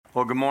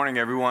Well, good morning,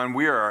 everyone.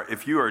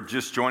 If you are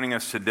just joining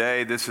us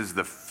today, this is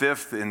the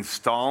fifth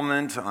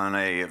installment on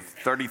a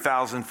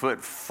 30,000-foot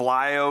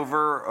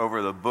flyover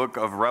over the book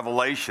of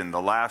Revelation,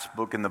 the last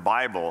book in the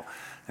Bible.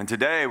 And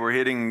today we're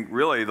hitting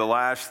really the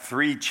last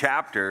three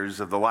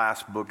chapters of the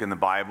last book in the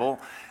Bible.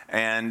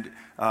 And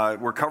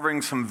we're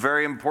covering some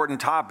very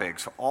important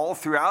topics. All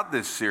throughout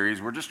this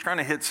series, we're just trying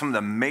to hit some of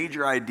the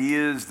major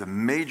ideas, the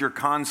major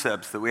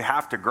concepts that we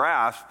have to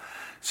grasp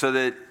so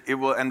that it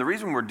will, and the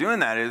reason we're doing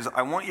that is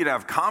I want you to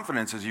have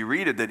confidence as you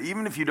read it that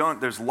even if you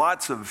don't, there's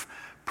lots of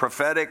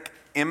prophetic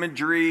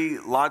imagery,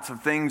 lots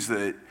of things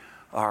that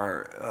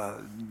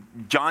are,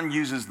 John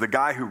uses the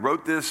guy who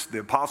wrote this, the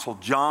Apostle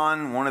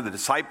John, one of the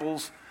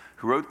disciples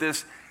who wrote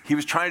this, he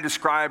was trying to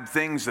describe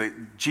things that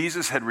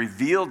Jesus had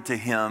revealed to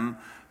him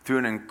through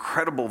an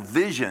incredible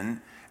vision,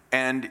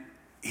 and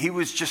he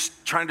was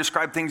just trying to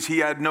describe things he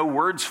had no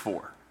words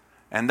for.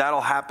 And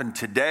that'll happen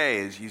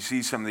today as you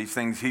see some of these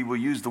things. He will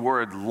use the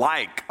word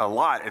like a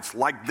lot. It's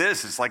like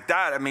this, it's like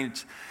that. I mean,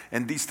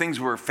 and these things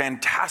were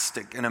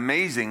fantastic and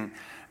amazing,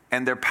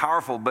 and they're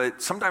powerful.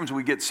 But sometimes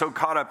we get so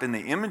caught up in the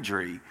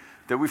imagery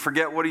that we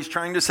forget what he's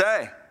trying to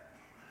say.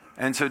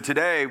 And so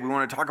today we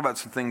want to talk about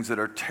some things that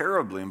are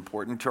terribly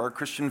important to our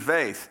Christian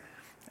faith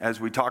as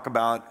we talk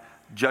about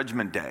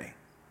Judgment Day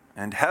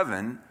and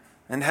heaven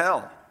and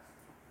hell.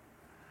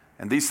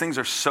 And these things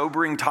are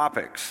sobering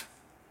topics.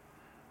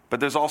 But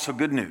there's also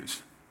good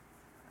news.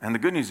 And the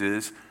good news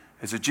is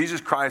that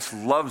Jesus Christ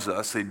loves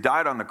us. He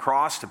died on the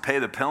cross to pay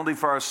the penalty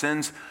for our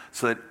sins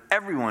so that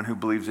everyone who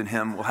believes in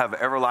him will have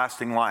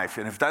everlasting life.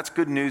 And if that's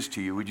good news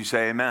to you, would you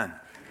say amen?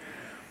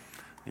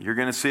 Amen. You're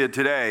going to see it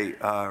today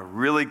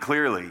really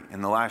clearly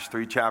in the last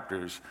three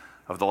chapters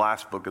of the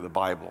last book of the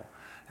Bible.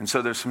 And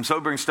so there's some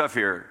sobering stuff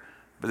here,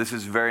 but this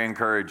is very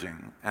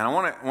encouraging. And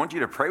I want you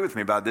to pray with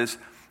me about this.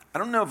 I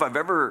don't know if I've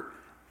ever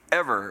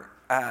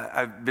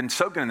I've been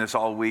soaking in this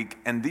all week,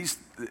 and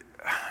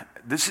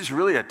this is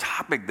really a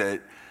topic that,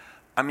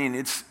 I mean,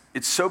 it's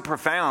so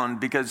profound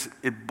because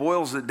it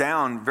boils it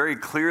down very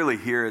clearly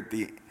here at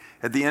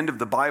the end of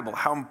the Bible,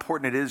 how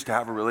important it is to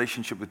have a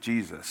relationship with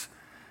Jesus,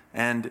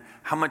 and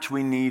how much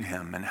we need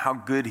him, and how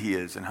good he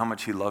is, and how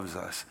much he loves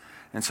us.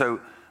 And so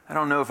I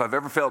don't know if I've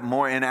ever felt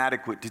more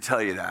inadequate to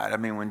tell you that. I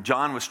mean, when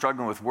John was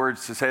struggling with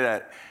words to say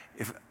that,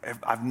 if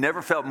I've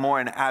never felt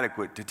more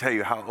inadequate to tell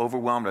you how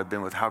overwhelmed I've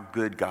been with how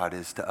good God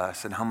is to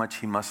us and how much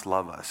he must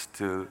love us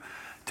to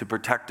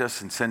protect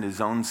us and send his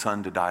own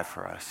son to die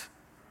for us.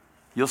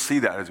 You'll see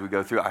that as we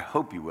go through. I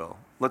hope you will.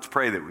 Let's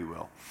pray that we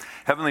will.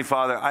 Heavenly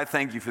Father, I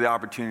thank you for the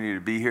opportunity to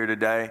be here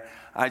today.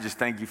 I just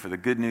thank you for the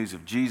good news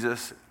of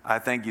Jesus. I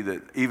thank you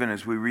that even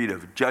as we read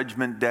of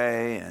Judgment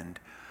Day and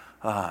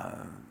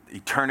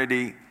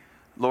eternity,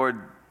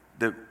 Lord,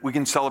 that we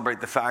can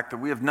celebrate the fact that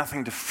we have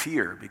nothing to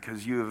fear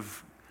because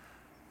you've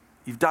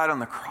died on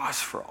the cross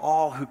for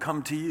all who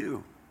come to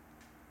you.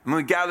 And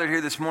we gathered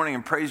here this morning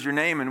and praised your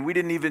name, and we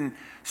didn't even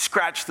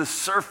scratch the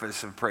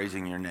surface of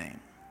praising your name.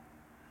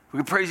 We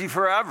could praise you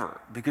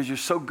forever because you're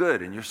so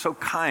good and you're so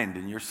kind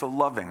and you're so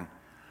loving.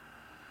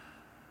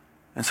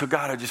 And so,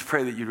 God, I just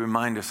pray that you'd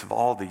remind us of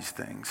all these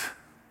things,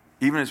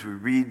 even as we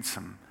read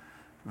some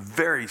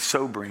very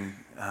sobering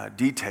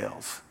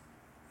details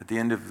at the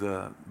end of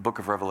the book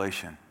of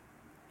Revelation.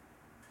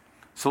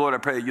 So, Lord, I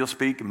pray that you'll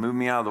speak and move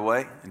me out of the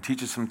way and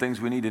teach us some things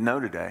we need to know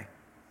today.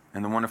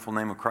 In the wonderful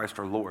name of Christ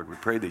our Lord, we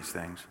pray these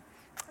things.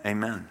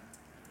 Amen.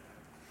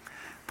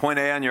 Point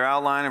A on your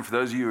outline, and for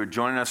those of you who are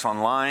joining us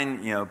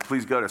online,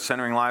 please go to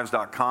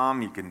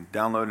centeringlives.com. You can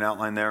download an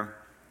outline there.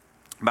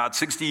 About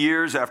 60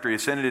 years after he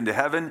ascended into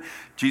heaven,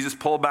 Jesus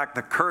pulled back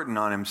the curtain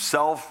on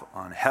himself,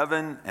 on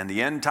heaven, and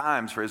the end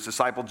times for his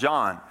disciple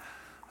John.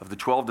 Of the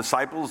 12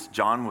 disciples,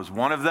 John was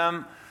one of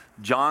them.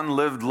 John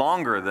lived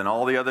longer than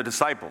all the other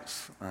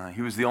disciples.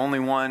 He was the only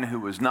one who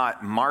was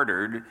not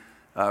martyred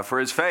for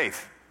his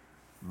faith.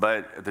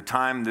 But at the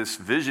time this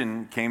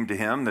vision came to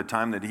him, the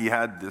time that he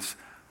had this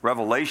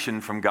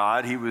revelation from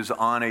God, he was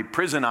on a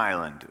prison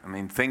island. I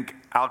mean, think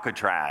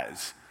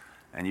Alcatraz,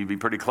 and you'd be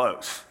pretty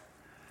close.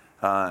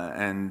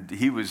 And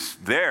he was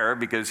there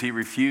because he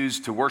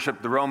refused to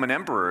worship the Roman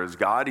emperor as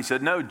God. He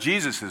said, no,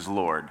 Jesus is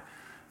Lord,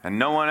 and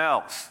no one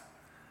else.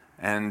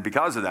 And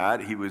because of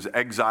that, he was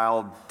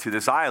exiled to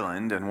this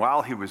island. And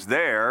while he was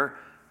there,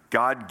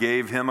 God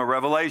gave him a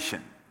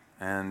revelation.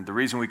 And the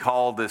reason we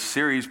call this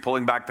series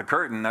Pulling Back the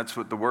Curtain, that's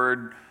what the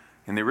word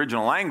in the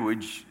original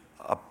language,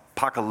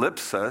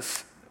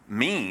 apocalypsis,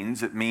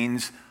 means. It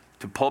means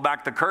to pull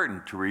back the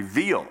curtain, to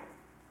reveal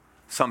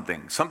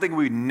something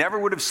we never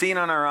would have seen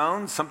on our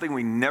own, something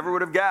we never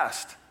would have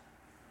guessed.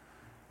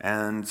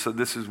 And so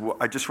this is what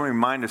I just want to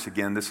remind us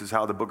again, this is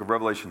how the book of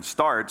Revelation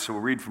starts. So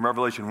we'll read from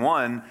Revelation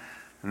 1,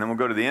 and then we'll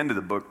go to the end of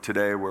the book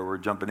today where we're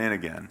jumping in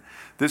again.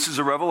 This is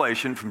a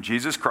revelation from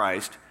Jesus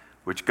Christ,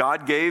 which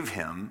God gave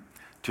him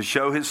to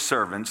show his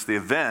servants the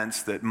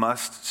events that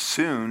must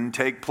soon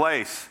take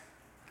place.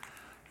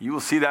 You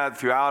will see that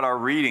throughout our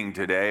reading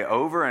today,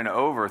 over and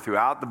over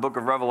throughout the book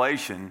of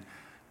Revelation.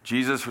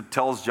 Jesus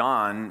tells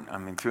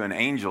John, through an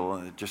angel,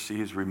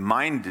 he is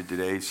reminded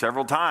today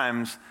several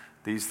times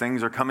These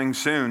things are coming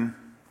soon.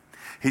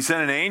 He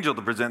sent an angel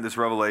to present this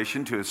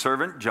revelation to his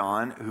servant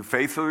John, who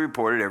faithfully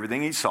reported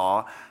everything he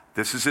saw.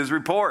 This is his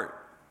report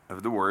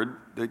of the word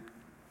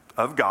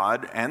of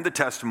God and the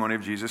testimony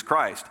of Jesus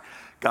Christ.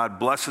 God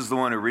blesses the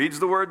one who reads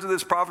the words of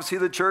this prophecy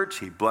of the church.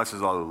 He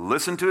blesses all who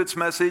listen to its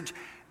message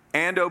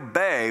and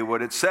obey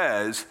what it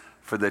says,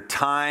 for the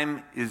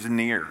time is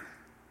near.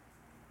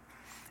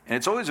 And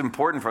it's always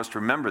important for us to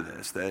remember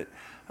this, that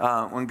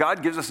when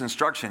God gives us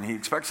instruction, he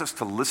expects us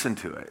to listen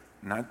to it,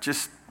 not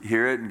just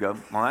hear it and go,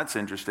 well, that's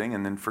interesting,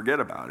 and then forget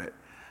about it.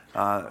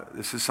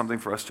 This is something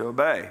for us to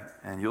obey.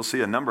 And you'll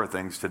see a number of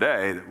things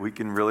today that we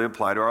can really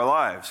apply to our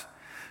lives.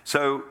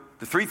 So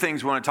the three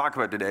things we want to talk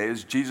about today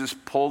is Jesus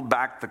pulled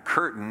back the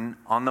curtain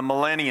on the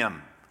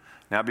millennium.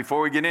 Now,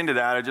 before we get into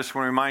that, I just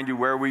want to remind you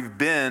where we've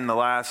been the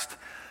last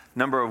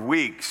number of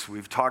weeks.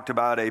 We've talked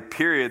about a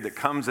period that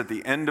comes at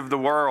the end of the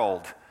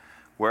world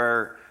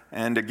where,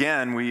 and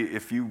again,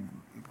 if you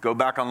go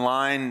back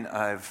online,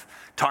 I've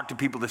talked to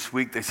people this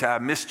week. They say, I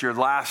missed your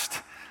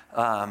last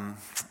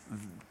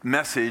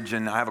message,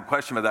 and I have a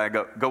question about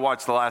that. I go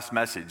watch the last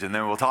message, and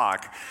then we'll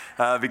talk,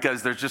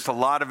 because there's just a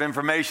lot of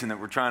information that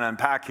we're trying to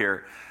unpack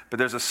here. But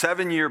there's a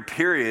 7-year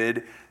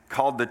period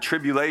called the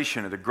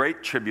tribulation, or the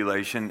Great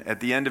Tribulation, at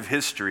the end of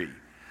history.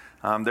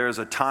 There is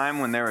a time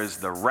when there is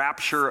the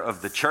rapture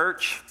of the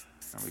church.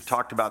 And we've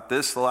talked about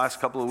this the last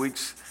couple of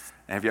weeks.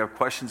 And if you have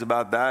questions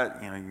about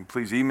that, you can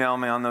please email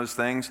me on those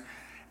things.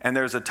 And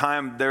there's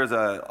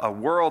a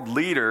world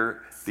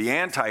leader, the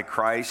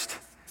Antichrist,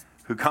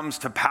 who comes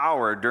to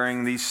power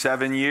during these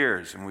 7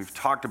 years. And we've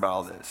talked about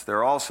all this. There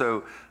are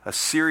also a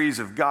series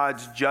of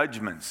God's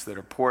judgments that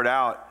are poured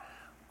out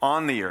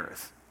on the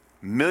earth.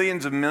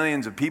 Millions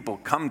of people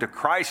come to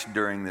Christ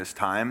during this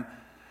time,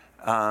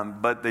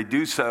 but they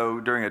do so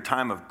during a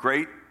time of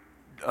great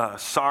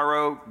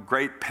sorrow,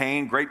 great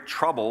pain, great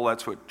trouble.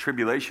 That's what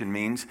tribulation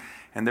means.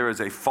 And there is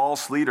a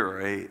false leader,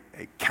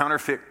 a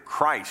counterfeit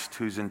Christ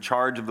who's in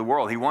charge of the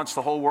world. He wants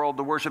the whole world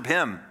to worship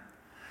him.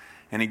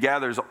 And he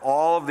gathers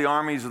all of the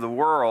armies of the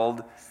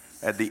world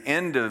at the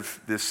end of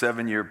this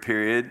 7-year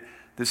period.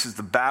 This is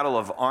the Battle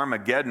of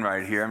Armageddon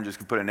right here. I'm just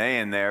going to put an A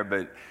in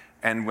there,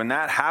 and when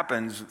that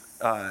happens,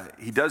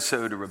 he does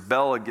so to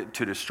rebel,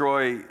 to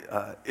destroy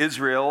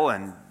Israel,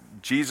 and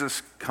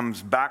Jesus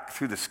comes back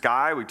through the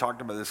sky. We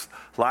talked about this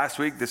last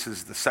week. This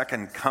is the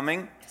second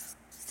coming.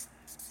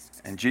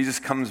 And Jesus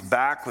comes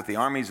back with the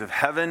armies of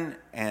heaven,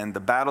 and the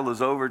battle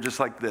is over just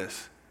like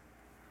this,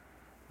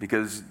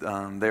 because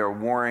they are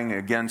warring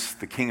against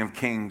the King of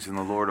Kings and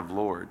the Lord of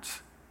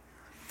Lords.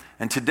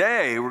 And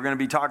today we're going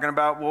to be talking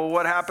about, well,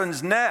 what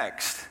happens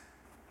next?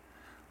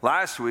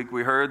 Last week,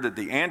 we heard that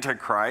the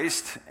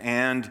Antichrist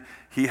and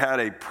he had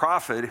a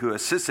prophet who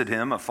assisted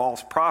him, a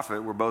false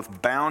prophet, were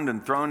both bound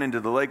and thrown into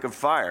the lake of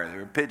fire. They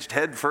were pitched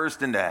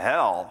headfirst into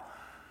hell.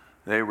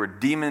 They were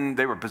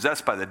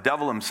possessed by the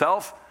devil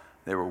himself.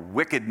 They were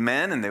wicked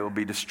men, and they will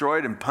be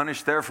destroyed and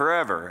punished there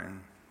forever.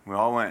 And we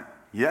all went,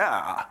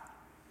 yeah.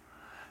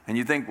 And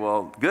you think,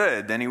 well,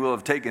 good, then he will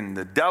have taken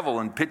the devil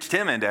and pitched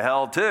him into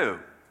hell too.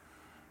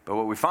 But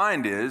what we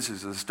find is,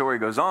 as the story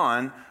goes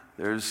on,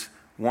 there's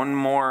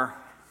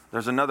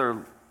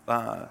another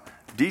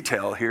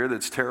detail here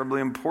that's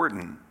terribly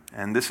important.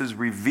 And this is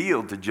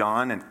revealed to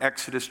John in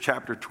Exodus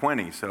chapter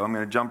 20. So I'm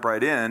going to jump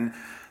right in.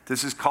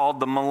 This is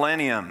called the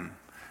millennium.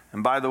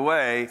 And by the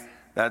way,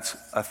 that's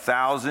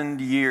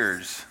 1,000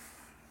 years.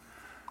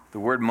 The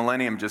word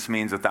millennium just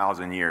means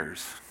 1,000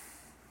 years.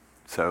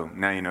 So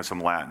now you know some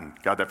Latin.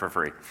 Got that for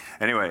free.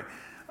 Anyway,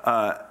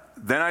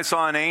 then I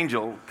saw an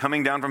angel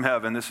coming down from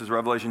heaven. This is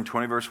Revelation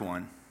 20, verse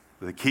 1,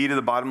 with a key to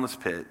the bottomless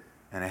pit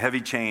and a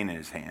heavy chain in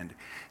his hand.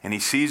 And he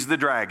seized the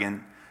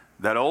dragon,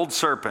 that old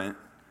serpent,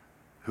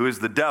 who is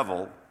the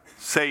devil,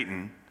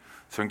 Satan.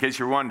 So in case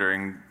you're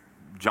wondering,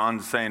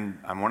 John's saying,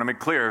 I want to make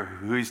clear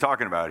who he's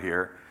talking about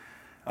here,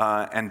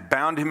 and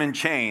bound him in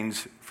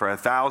chains for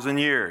 1,000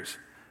 years.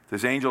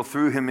 This angel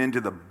threw him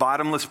into the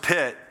bottomless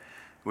pit,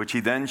 which he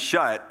then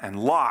shut and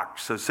locked,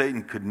 so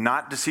Satan could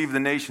not deceive the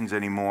nations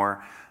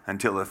anymore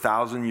until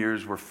 1,000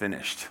 years were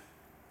finished.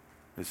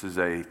 This is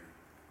a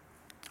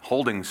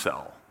holding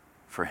cell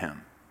for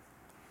him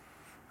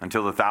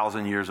until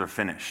 1,000 years are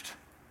finished.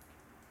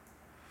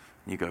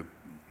 You go,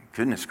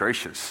 goodness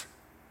gracious,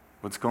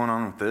 what's going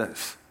on with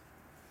this?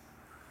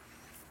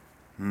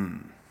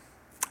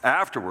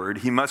 Afterward,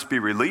 he must be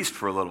released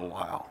for a little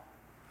while.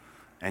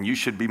 And you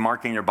should be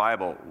marking your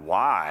Bible.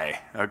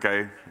 Why?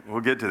 Okay,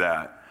 we'll get to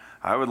that.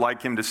 I would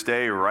like him to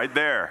stay right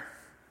there.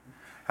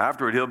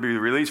 Afterward, he'll be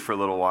released for a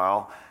little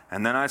while.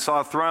 And then I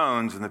saw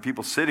thrones, and the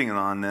people sitting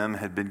on them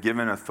had been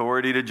given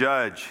authority to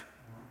judge.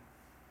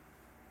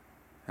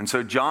 And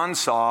so John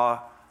saw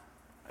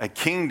a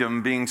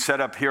kingdom being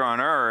set up here on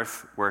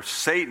earth where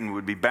Satan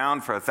would be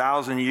bound for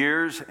 1,000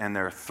 years, and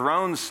their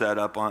thrones set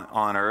up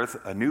on earth,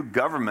 a new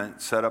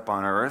government set up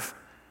on earth,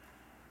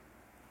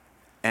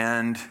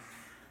 and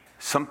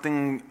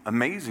something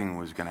amazing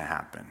was going to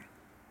happen.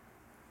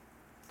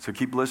 So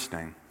keep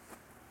listening.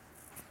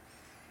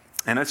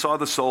 And I saw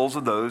the souls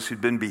of those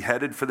who'd been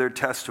beheaded for their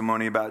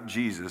testimony about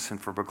Jesus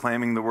and for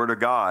proclaiming the word of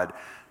God.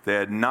 They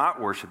had not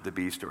worshipped the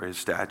beast or his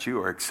statue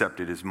or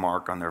accepted his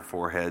mark on their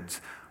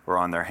foreheads or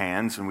on their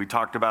hands. And we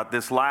talked about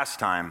this last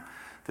time.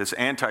 This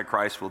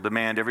Antichrist will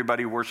demand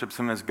everybody worships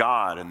him as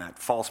God, and that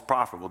false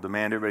prophet will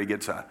demand everybody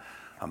gets a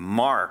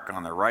mark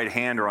on their right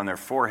hand or on their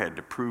forehead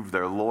to prove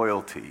their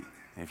loyalty.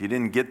 And if you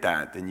didn't get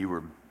that,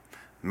 then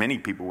many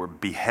people were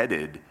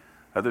beheaded.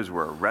 Others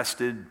were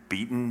arrested,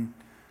 beaten.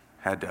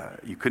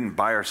 You couldn't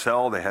buy or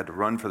sell. They had to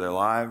run for their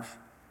lives.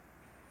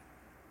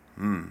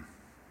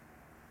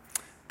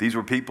 These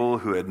were people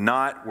who had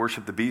not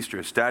worshipped the beast or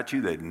a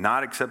statue. They had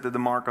not accepted the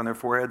mark on their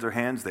foreheads or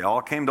hands. They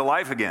all came to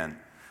life again,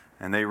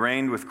 and they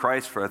reigned with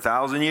Christ for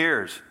 1,000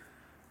 years.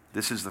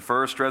 This is the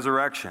first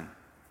resurrection.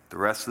 The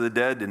rest of the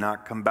dead did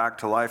not come back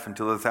to life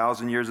until the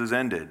 1,000 years is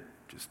ended.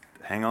 Just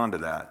hang on to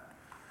that.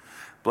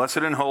 Blessed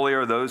and holy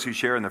are those who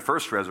share in the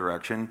first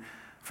resurrection.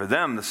 For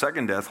them, the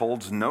second death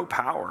holds no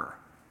power,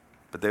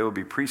 but they will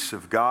be priests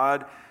of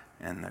God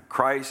and of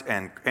Christ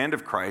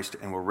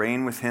and will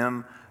reign with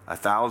him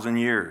 1,000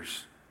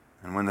 years.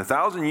 And when the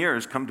 1,000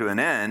 years come to an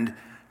end,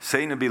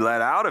 Satan will be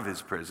let out of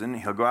his prison.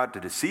 He'll go out to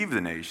deceive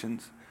the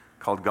nations,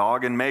 called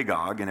Gog and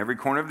Magog, in every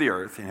corner of the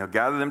earth, and he'll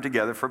gather them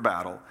together for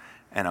battle,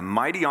 and a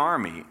mighty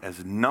army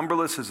as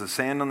numberless as the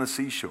sand on the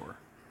seashore.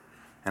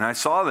 And I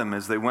saw them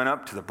as they went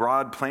up to the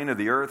broad plain of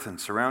the earth and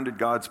surrounded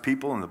God's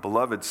people and the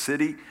beloved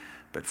city.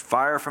 But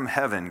fire from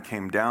heaven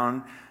came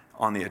down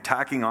on the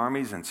attacking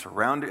armies and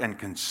surrounded and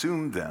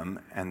consumed them.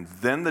 And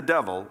then the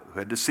devil, who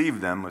had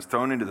deceived them, was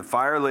thrown into the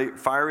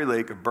fiery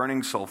lake of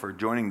burning sulfur,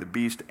 joining the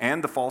beast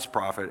and the false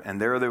prophet.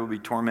 And there they will be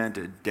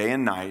tormented day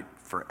and night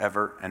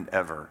forever and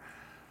ever.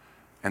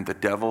 And the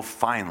devil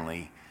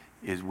finally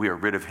we are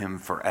rid of him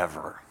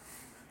forever.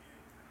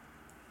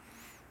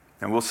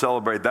 And we'll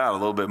celebrate that a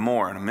little bit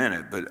more in a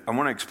minute, but I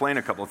want to explain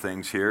a couple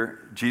things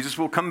here. Jesus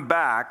will come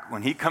back.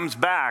 When he comes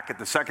back at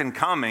the second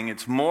coming,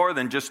 it's more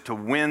than just to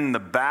win the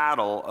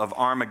battle of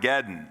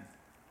Armageddon.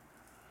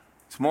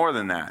 It's more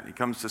than that. He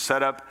comes to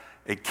set up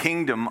a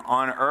kingdom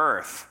on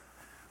earth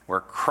where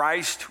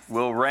Christ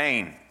will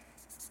reign.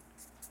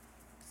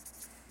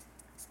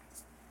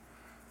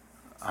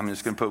 I'm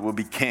just going to put, will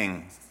be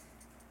king.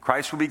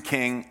 Christ will be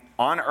king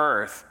on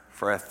earth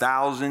for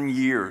 1,000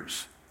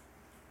 years.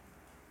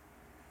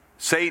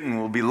 Satan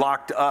will be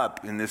locked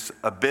up in this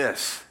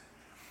abyss.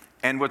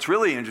 And what's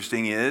really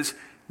interesting is,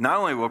 not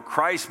only will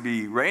Christ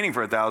be reigning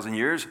for 1,000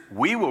 years,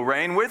 we will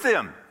reign with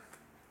him.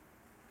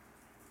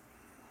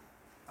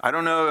 I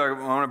don't know, I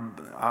want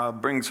to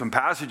bring some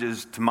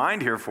passages to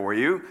mind here for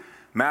you.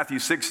 Matthew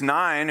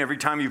 6:9, every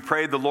time you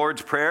prayed the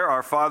Lord's Prayer,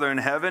 our Father in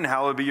heaven,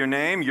 hallowed be your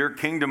name, your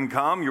kingdom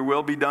come, your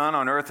will be done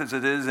on earth as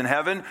it is in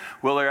heaven.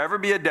 Will there ever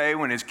be a day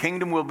when his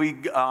kingdom will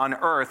be on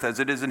earth as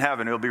it is in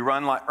heaven?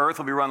 Earth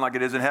will be run like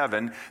it is in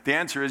heaven. The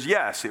answer is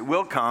yes, it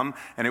will come,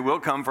 and it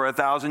will come for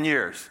 1,000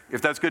 years.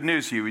 If that's good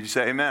news to you, would you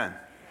say amen?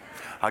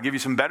 I'll give you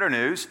some better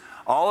news.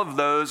 All of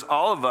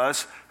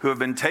us who have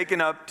been taken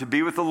up to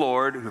be with the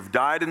Lord, who have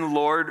died in the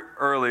Lord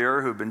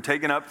earlier, who have been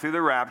taken up through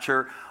the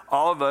rapture,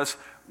 all of us,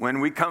 when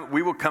we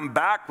will come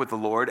back with the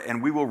Lord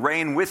and we will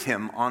reign with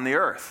him on the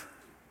earth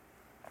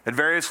at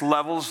various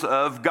levels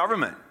of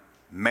government.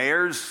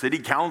 Mayors, city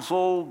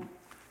council,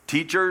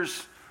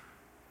 teachers,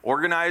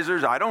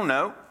 organizers, I don't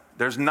know.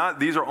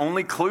 These are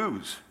only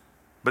clues.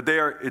 But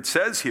it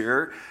says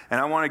here,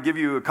 and I want to give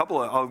you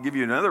I'll give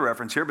you another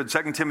reference here, but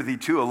 2 Timothy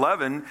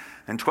 2:11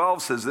 and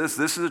 12 says this.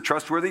 This is a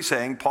trustworthy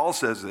saying. Paul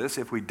says this,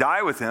 if we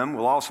die with him,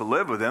 we'll also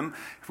live with him.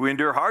 If we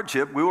endure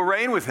hardship, we will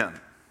reign with him.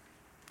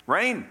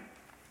 Reign.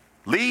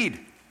 Lead.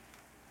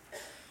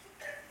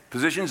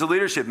 Positions of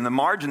leadership. In the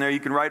margin there, you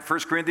can write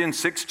 1 Corinthians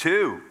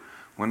 6:2.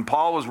 When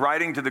Paul was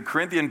writing to the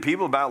Corinthian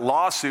people about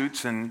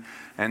lawsuits and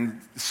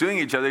suing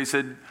each other, he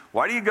said,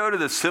 why do you go to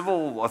the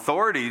civil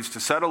authorities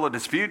to settle a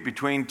dispute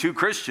between two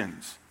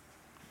Christians?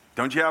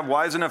 Don't you have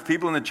wise enough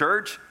people in the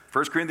church?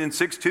 1 Corinthians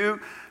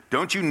 6:2.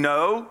 Don't you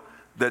know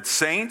that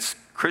saints,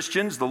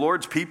 Christians, the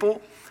Lord's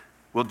people,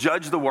 will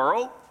judge the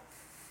world?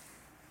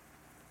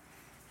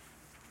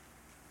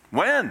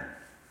 When?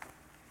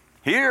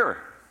 Here.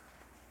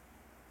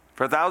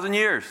 For 1,000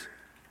 years.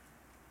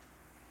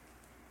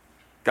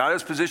 God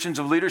has positions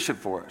of leadership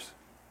for us.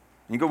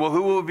 And you go, well,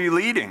 who will be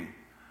leading?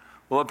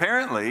 Well,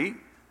 apparently,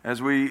 as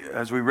we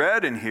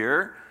read in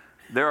here,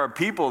 there are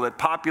people that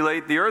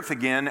populate the earth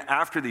again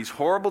after these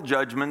horrible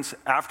judgments,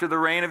 after the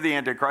reign of the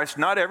Antichrist.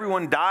 Not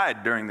everyone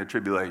died during the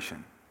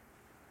tribulation.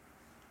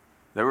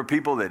 There were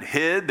people that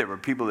hid. There were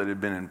people that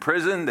had been in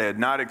prison. They had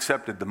not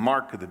accepted the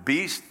mark of the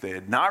beast. They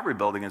had not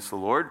rebelled against the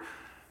Lord.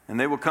 And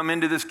they will come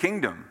into this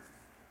kingdom.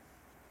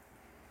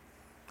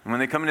 And when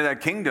they come into that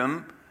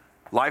kingdom,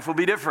 life will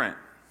be different.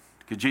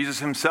 Because Jesus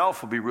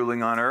himself will be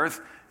ruling on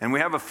earth. And we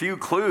have a few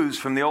clues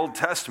from the Old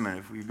Testament.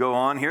 If we go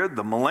on here,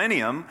 the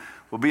millennium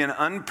will be an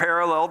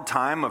unparalleled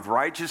time of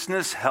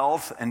righteousness,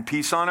 health, and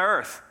peace on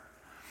earth.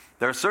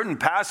 There are certain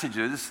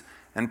passages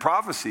and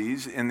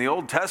prophecies in the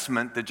Old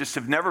Testament that just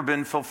have never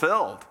been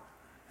fulfilled.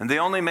 And they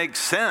only make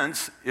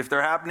sense if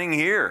they're happening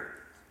here.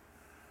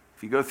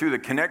 If you go through the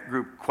Connect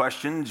group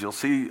questions, you'll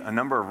see a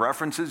number of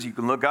references you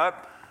can look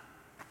up.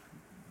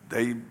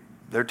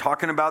 They're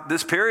talking about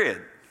this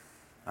period.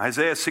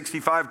 Isaiah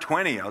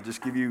 65:20. I'll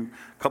just give you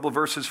a couple of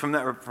verses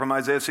from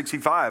Isaiah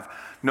 65.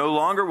 No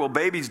longer will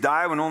babies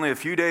die when only a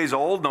few days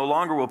old. No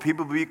longer will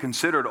people be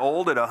considered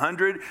old at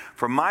 100.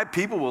 For my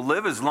people will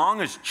live as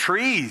long as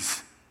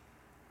trees.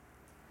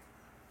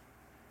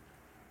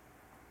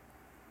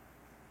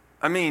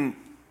 I mean,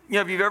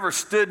 if you've ever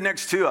stood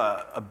next to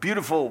a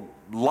beautiful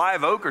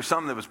live oak or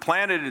something that was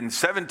planted in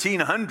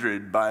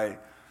 1700 by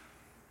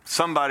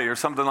somebody or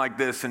something like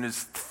this, and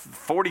it's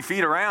 40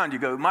 feet around, you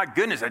go, my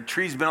goodness, that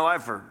tree's been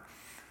alive for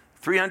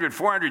 300,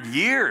 400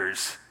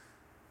 years.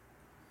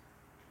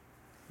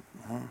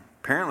 Well,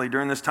 apparently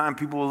during this time,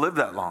 people will live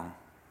that long.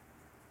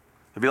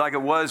 It'll be like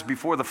it was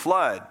before the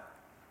flood.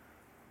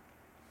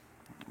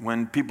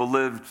 When people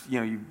lived,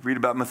 you read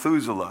about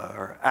Methuselah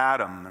or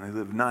Adam, and they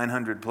lived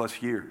 900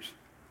 plus years.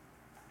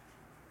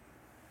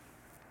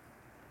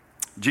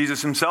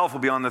 Jesus himself will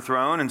be on the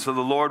throne, and so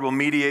the Lord will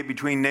mediate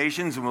between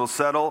nations and will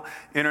settle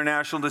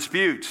international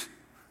disputes.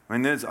 I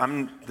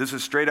mean, this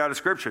is straight out of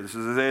Scripture. This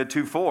is Isaiah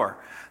 2:4.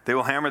 They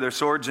will hammer their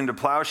swords into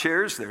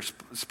plowshares, their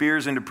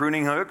spears into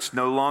pruning hooks.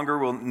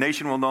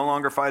 Nation will no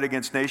longer fight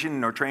against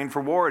nation, nor train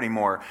for war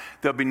anymore.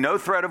 There'll be no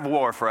threat of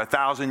war for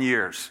 1,000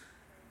 years.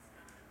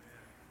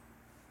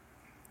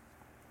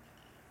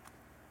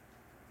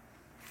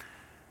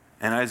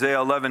 And Isaiah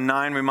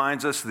 11:9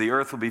 reminds us the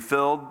earth will be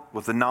filled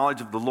with the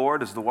knowledge of the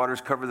Lord as the waters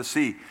cover the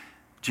sea.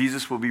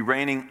 Jesus will be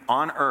reigning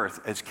on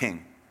earth as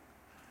king.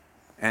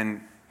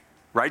 And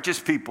righteous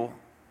people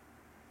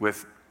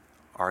with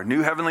our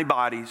new heavenly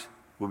bodies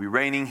will be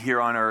reigning here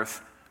on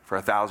earth for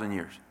 1,000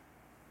 years.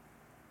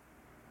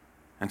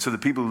 And so the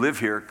people who live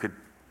here could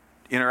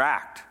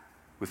interact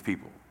with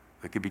people.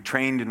 They could be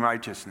trained in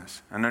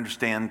righteousness and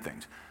understand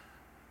things.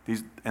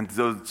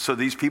 So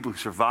these people who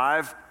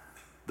survive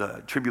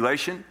the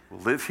tribulation will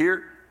live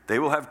here. They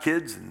will have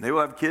kids, and they will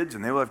have kids,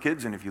 and they will have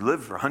kids. And if you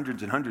live for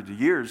hundreds and hundreds of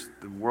years,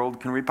 the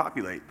world can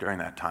repopulate during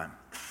that time.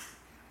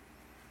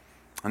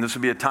 And this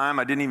will be a time,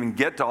 I didn't even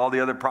get to all the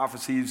other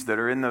prophecies that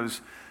are in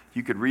those,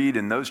 you could read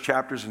in those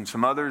chapters and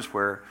some others,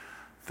 where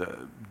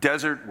the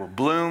desert will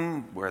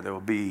bloom, where there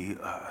will be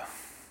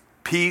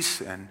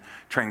peace and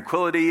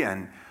tranquility,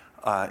 and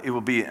it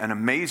will be an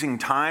amazing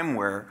time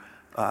where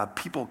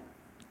people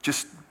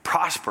just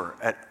prosper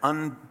at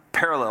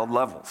unparalleled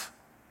levels.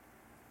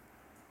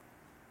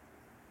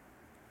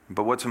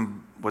 But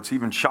what's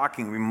even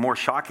more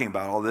shocking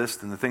about all this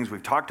than the things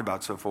we've talked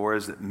about so far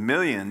is that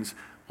millions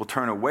will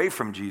turn away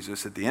from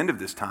Jesus at the end of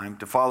this time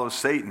to follow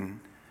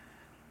Satan.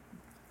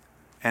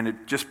 And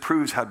it just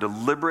proves how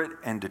deliberate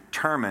and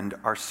determined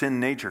our sin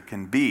nature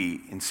can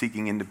be in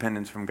seeking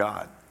independence from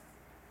God.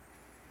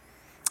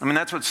 I mean,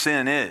 that's what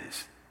sin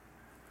is.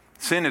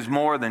 Sin is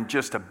more than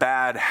just a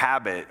bad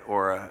habit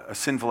or a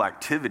sinful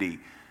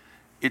activity.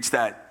 It's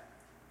that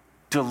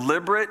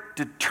deliberate,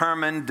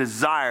 determined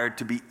desire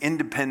to be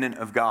independent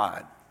of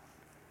God.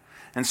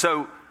 And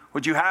so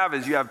what you have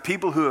is you have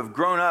people who have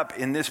grown up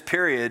in this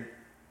period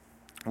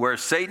where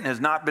Satan has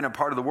not been a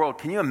part of the world.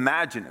 Can you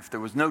imagine if there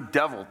was no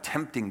devil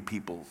tempting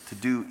people to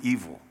do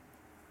evil?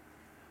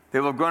 They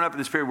will have grown up in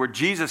this period where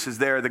Jesus is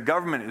there, the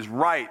government is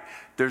right,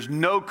 there's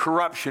no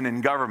corruption in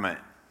government.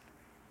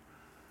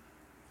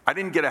 I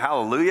didn't get a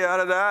hallelujah out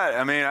of that.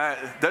 I mean,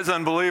 that's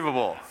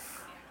unbelievable.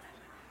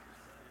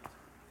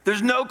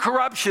 There's no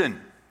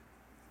corruption.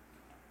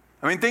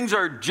 I mean, things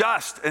are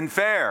just and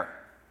fair.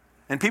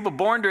 And people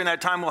born during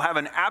that time will have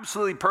an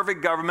absolutely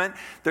perfect government.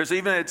 There's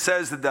even, it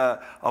says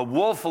that a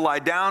wolf will lie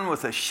down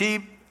with a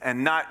sheep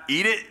and not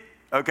eat it,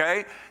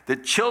 okay? The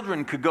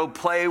children could go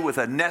play with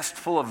a nest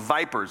full of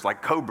vipers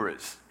like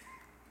cobras.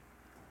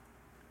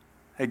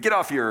 Hey, get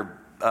off your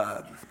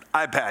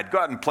iPad. Go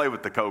out and play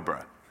with the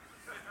cobra.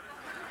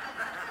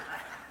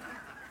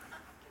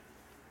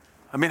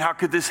 I mean, how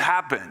could this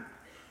happen?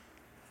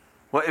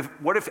 Well,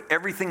 what if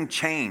everything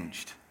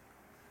changed?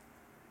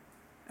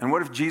 And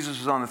what if Jesus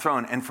was on the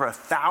throne? And for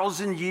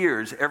 1,000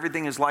 years,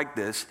 everything is like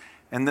this,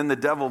 and then the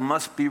devil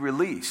must be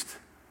released.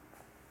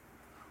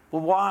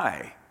 Well,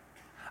 why?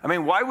 I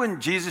mean, why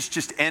wouldn't Jesus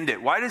just end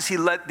it? Why does he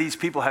let these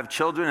people have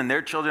children and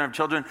their children have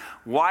children?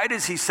 Why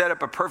does he set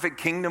up a perfect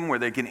kingdom where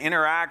they can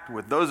interact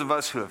with those of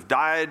us who have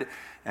died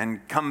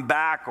and come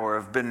back or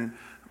have been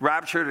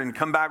raptured and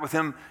come back with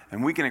him,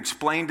 and we can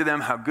explain to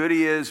them how good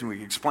he is, and we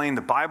can explain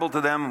the Bible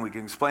to them, and we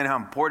can explain how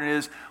important it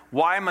is?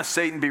 Why must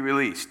Satan be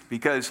released?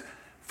 Because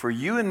for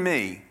you and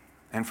me,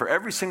 and for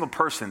every single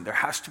person,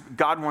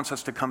 God wants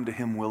us to come to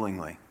him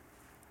willingly.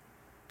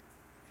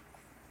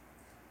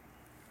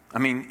 I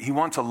mean, he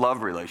wants a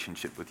love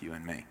relationship with you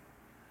and me.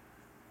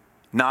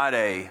 Not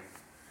I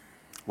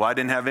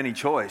didn't have any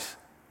choice.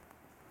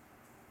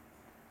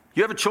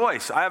 You have a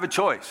choice. I have a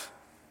choice.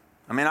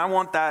 I mean, I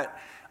want that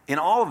in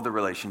all of the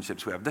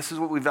relationships we have. This is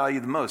what we value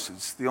the most.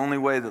 It's the only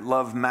way that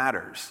love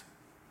matters.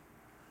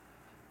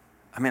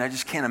 I mean, I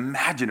just can't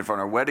imagine if on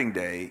our wedding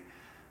day,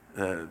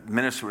 the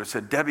minister would have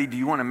said, Debbie, do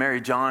you want to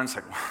marry John? It's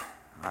like,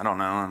 I don't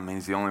know. I mean,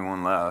 he's the only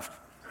one left.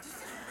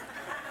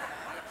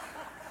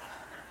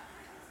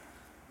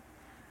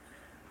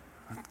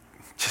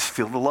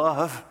 feel the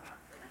love.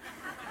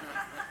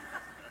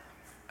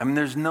 I mean,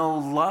 there's no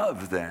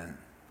love then.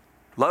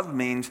 Love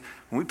means,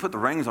 when we put the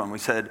rings on, we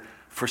said,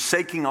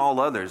 forsaking all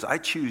others, I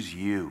choose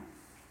you.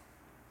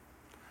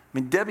 I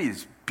mean, Debbie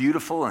is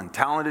beautiful and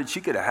talented.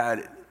 She could have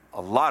had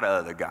a lot of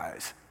other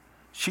guys.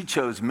 She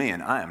chose me,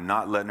 and I am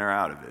not letting her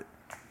out of it.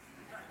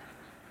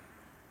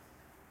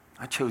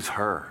 I chose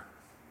her.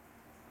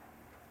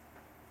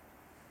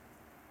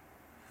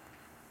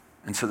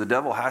 And so the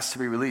devil has to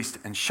be released.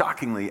 And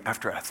shockingly,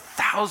 after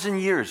 1,000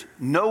 years,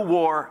 no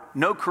war,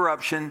 no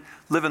corruption,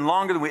 living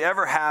longer than we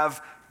ever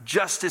have,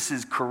 justice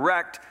is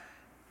correct,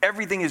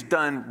 everything is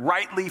done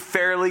rightly,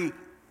 fairly,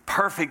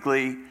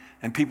 perfectly,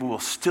 and people will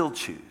still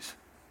choose.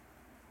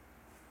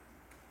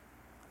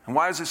 And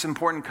why is this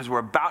important? Because we're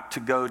about to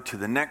go to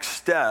the next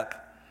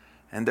step,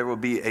 and there will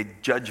be a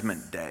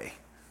judgment day.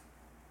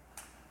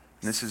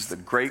 And this is the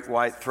great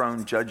white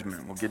throne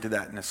judgment. We'll get to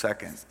that in a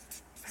second.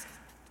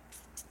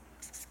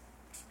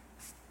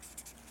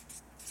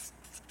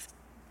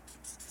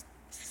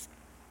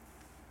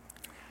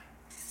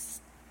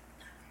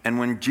 And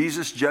when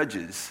Jesus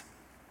judges,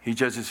 he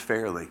judges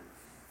fairly.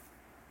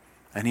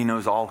 And he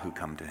knows all who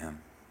come to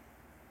him.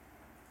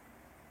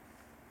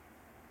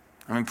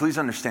 I mean, please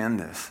understand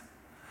this.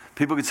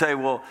 People could say,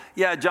 well,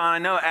 yeah, John, I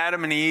know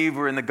Adam and Eve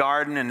were in the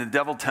garden and the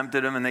devil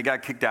tempted them and they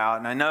got kicked out.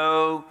 And I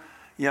know,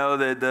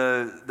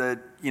 that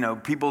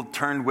people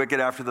turned wicked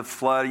after the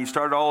flood. You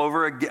started all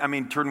over again. I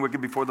mean, turned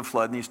wicked before the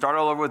flood. And you started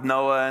all over with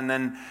Noah. And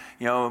then,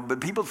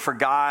 but people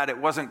forgot. It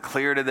wasn't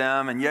clear to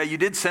them. And yeah, you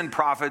did send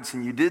prophets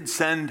and you did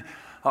send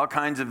all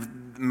kinds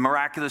of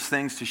miraculous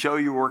things to show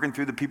you were working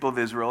through the people of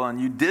Israel. And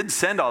you did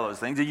send all those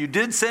things. And you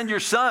did send your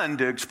son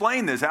to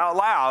explain this out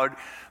loud.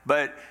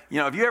 But,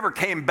 if you ever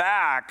came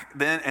back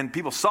then and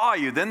people saw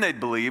you, then they'd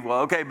believe,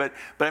 well, okay, but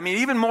I mean,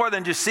 even more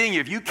than just seeing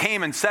you, if you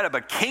came and set up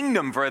a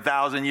kingdom for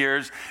 1,000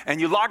 years and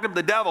you locked up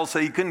the devil so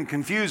you couldn't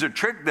confuse or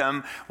trick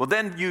them, well,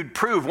 then you'd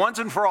prove once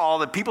and for all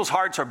that people's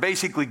hearts are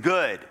basically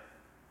good.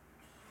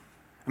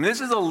 I mean,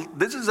 this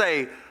is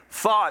a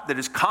thought that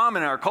is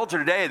common in our culture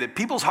today, that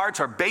people's hearts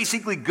are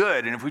basically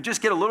good. And if we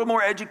just get a little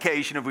more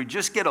education, if we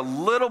just get a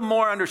little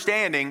more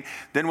understanding,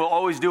 then we'll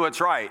always do what's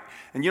right.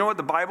 And you know what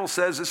the Bible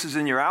says? This is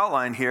in your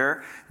outline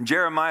here. In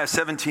Jeremiah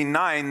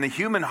 17:9, the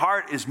human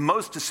heart is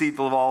most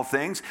deceitful of all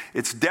things.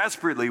 It's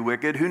desperately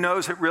wicked. Who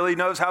really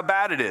knows how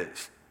bad it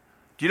is?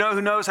 Do you know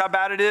who knows how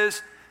bad it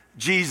is?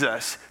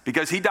 Jesus,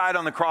 because he died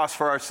on the cross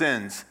for our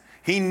sins.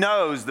 He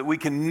knows that we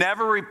can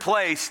never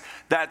replace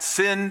that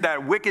sin,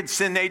 that wicked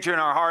sin nature in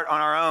our heart on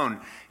our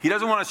own. He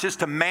doesn't want us just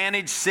to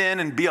manage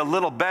sin and be a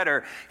little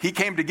better. He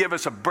came to give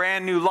us a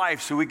brand new life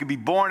so we could be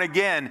born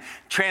again,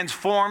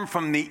 transformed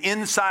from the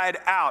inside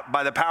out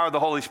by the power of the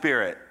Holy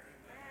Spirit.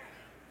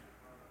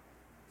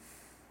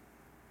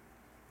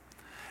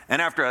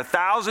 And after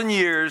 1,000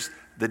 years,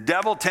 the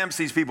devil tempts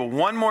these people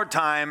one more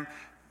time.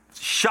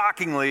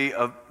 Shockingly,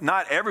 of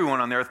not everyone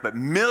on the earth, but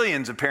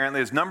millions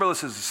apparently, as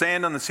numberless as the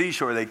sand on the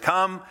seashore, they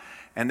come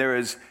and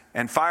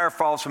fire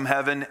falls from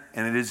heaven,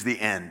 and it is the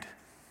end.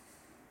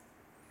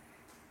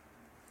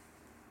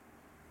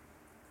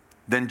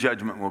 Then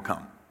judgment will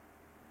come.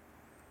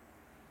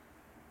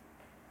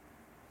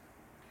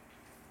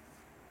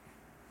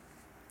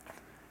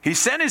 He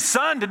sent his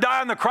son to die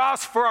on the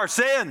cross for our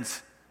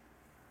sins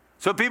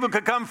so people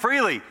could come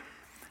freely.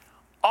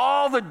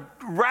 All the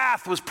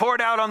wrath was poured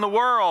out on the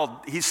world.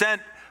 He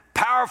sent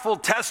powerful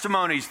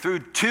testimonies through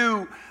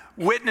 2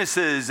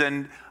 witnesses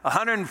and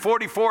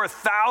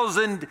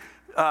 144,000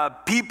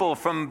 people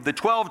from the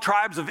 12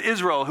 tribes of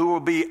Israel who will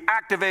be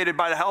activated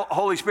by the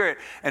Holy Spirit.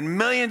 And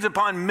millions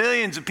upon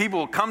millions of people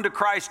will come to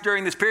Christ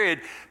during this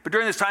period. But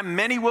during this time,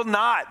 many will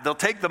not. They'll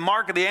take the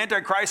mark of the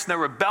Antichrist and they'll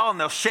rebel and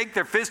they'll shake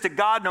their fist at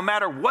God no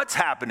matter what's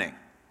happening.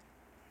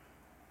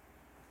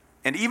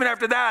 And even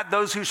after that,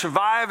 those who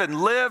survive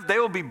and live, they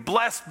will be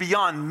blessed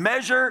beyond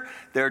measure.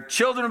 Their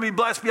children will be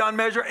blessed beyond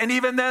measure. And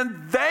even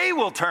then, they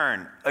will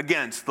turn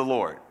against the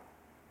Lord.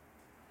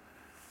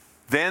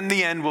 Then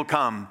the end will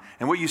come.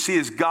 And what you see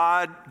is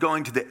God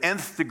going to the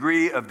nth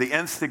degree of the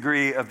nth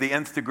degree of the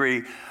nth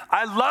degree.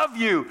 I love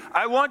you.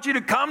 I want you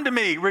to come to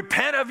me.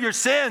 Repent of your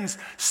sins.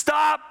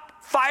 Stop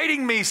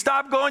fighting me.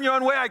 Stop going your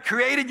own way. I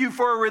created you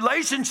for a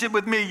relationship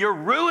with me. You're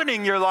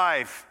ruining your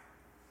life.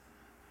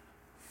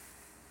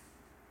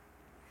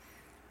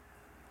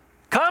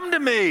 Come to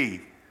me.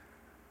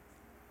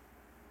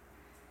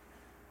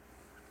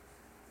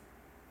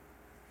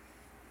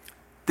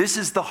 This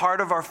is the heart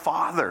of our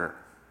Father.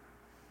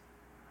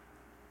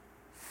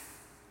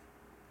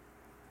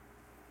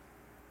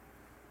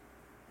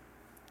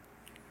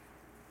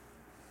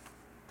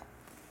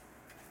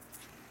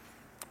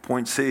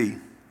 Point C,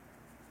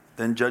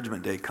 then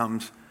judgment day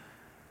comes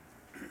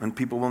when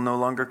people will no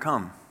longer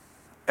come.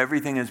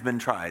 Everything has been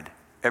tried.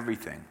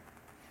 Everything.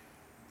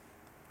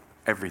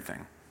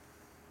 Everything.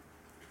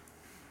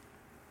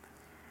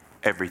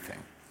 Everything.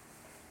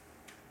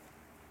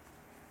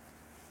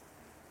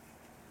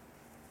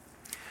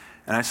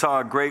 And I saw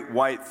a great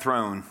white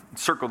throne.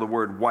 Circle the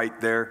word white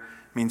there.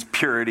 It means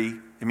purity.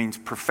 It means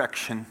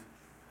perfection.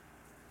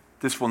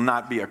 This will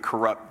not be a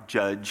corrupt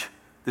judge.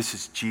 This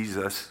is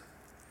Jesus.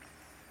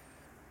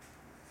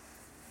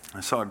 I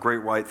saw a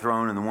great white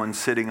throne and the one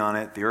sitting on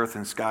it. The earth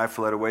and sky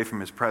fled away from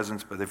his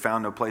presence, but they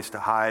found no place to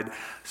hide. I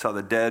saw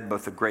the dead,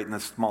 both the great and the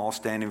small,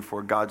 standing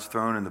before God's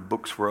throne, and the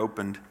books were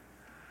opened,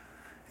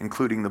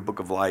 including the book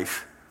of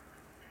life.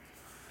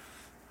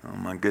 Oh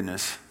my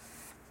goodness.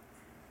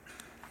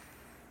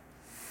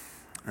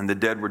 And the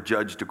dead were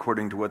judged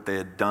according to what they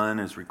had done,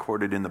 as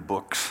recorded in the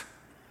books.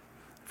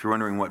 If you're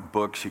wondering what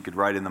books, you could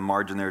write in the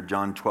margin there,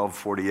 John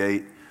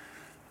 12:48.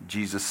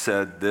 Jesus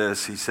said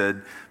this, he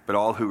said, "But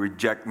all who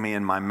reject me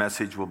and my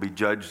message will be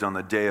judged on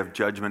the day of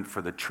judgment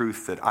for the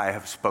truth that I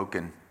have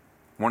spoken."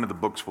 One of the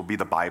books will be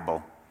the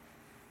Bible.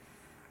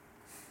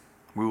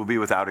 We will be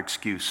without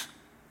excuse.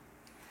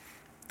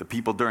 The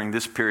people during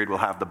this period will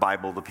have the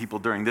Bible. The people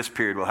during this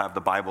period will have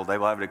the Bible. They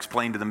will have it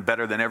explained to them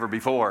better than ever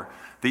before.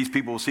 These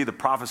people will see the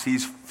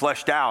prophecies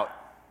fleshed out.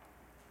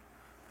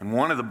 And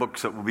one of the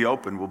books that will be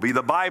opened will be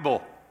the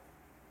Bible.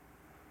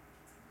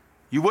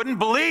 You wouldn't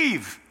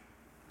believe.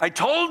 I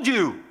told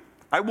you.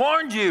 I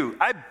warned you.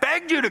 I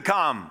begged you to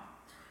come.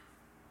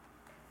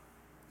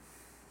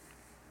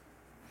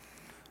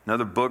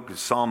 Another book is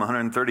Psalm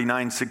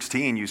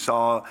 139:16. You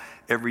saw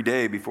every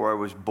day before I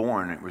was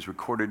born. It was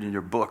recorded in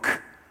your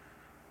book.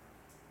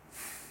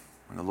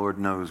 And the Lord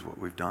knows what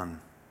we've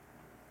done.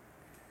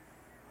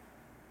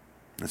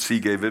 The sea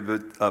gave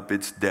up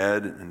its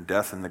dead, and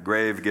death and the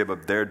grave gave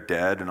up their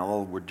dead, and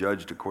all were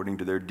judged according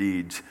to their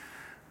deeds.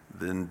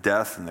 Then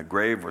death and the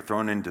grave were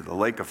thrown into the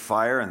lake of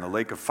fire, and the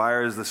lake of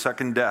fire is the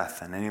second death.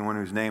 And anyone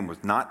whose name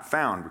was not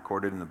found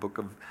recorded in the book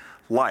of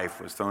life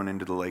was thrown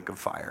into the lake of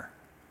fire.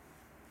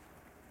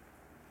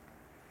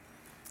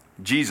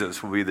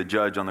 Jesus will be the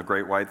judge on the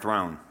great white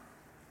throne.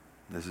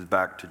 This is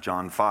back to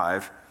John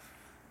 5.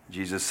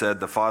 Jesus said,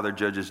 "The Father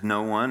judges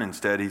no one.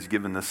 Instead, he's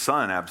given the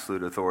Son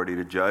absolute authority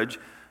to judge,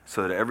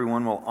 so that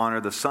everyone will honor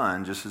the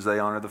Son just as they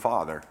honor the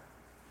Father."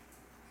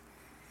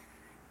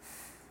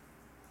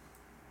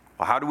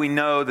 Well, how do we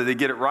know that they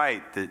get it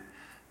right, that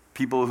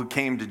people who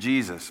came to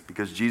Jesus?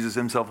 Because Jesus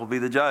himself will be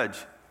the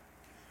judge.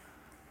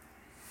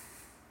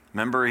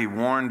 Remember, he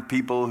warned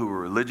people who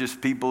were religious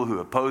people who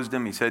opposed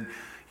him. He said,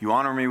 "You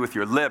honor me with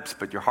your lips,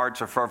 but your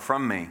hearts are far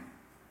from me."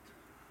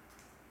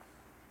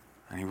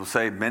 And he will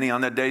say, many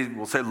on that day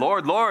will say,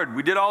 "Lord, Lord,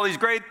 we did all these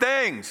great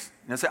things."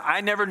 And he'll say,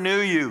 "I never knew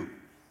you.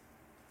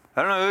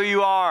 I don't know who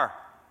you are."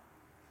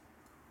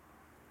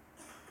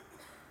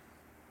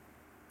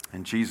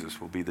 And Jesus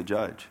will be the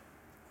judge.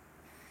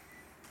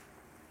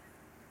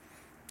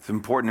 It's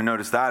important to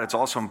notice that. It's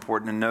also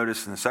important to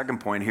notice in the second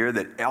point here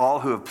that all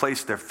who have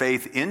placed their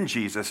faith in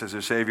Jesus as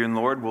their Savior and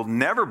Lord will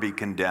never be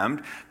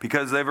condemned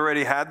because they've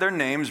already had their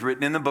names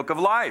written in the book of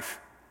life.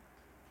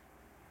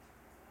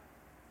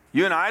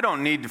 You and I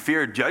don't need to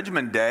fear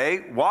Judgment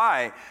Day.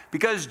 Why?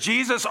 Because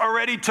Jesus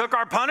already took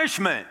our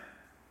punishment.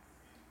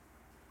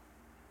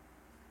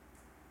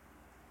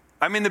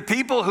 I mean, the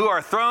people who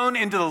are thrown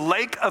into the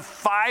lake of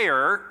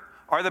fire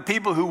are the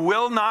people who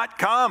will not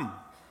come.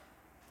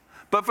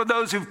 But for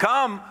those who've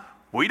come,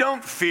 we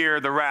don't fear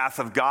the wrath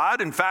of God.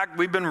 In fact,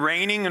 we've been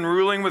reigning and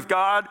ruling with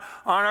God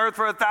on earth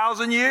for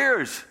 1,000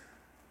 years.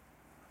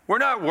 We're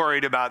not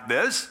worried about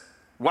this.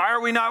 Why are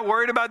we not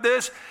worried about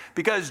this?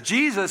 Because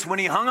Jesus, when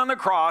he hung on the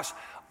cross,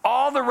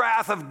 all the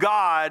wrath of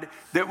God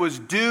that was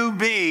due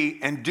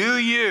me and due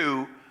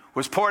you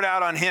was poured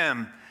out on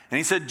him. And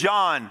he said,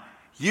 "John,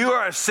 you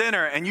are a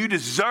sinner and you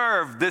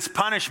deserve this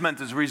punishment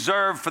that's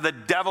reserved for the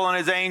devil and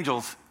his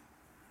angels.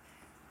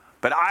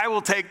 But I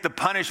will take the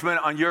punishment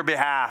on your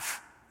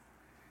behalf."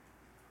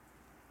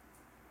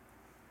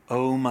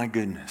 Oh my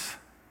goodness.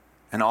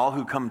 And all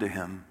who come to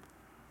him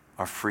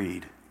are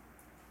freed.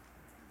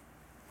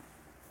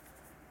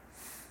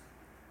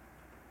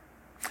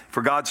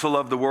 "For God so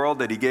loved the world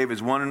that he gave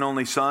his one and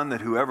only Son,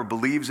 that whoever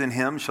believes in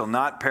him shall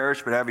not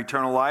perish but have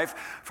eternal life.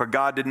 For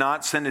God did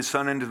not send his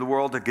Son into the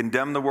world to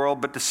condemn the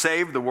world, but to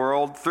save the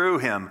world through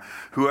him.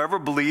 Whoever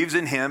believes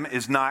in him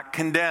is not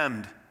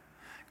condemned."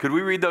 Could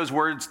we read those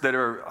words that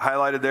are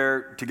highlighted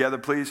there together,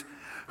 please?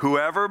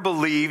 Whoever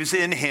believes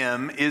in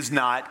him is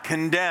not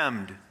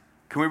condemned.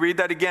 Can we read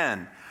that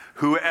again?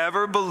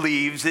 Whoever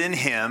believes in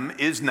him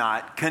is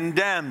not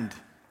condemned.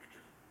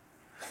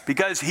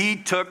 Because he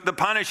took the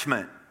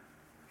punishment.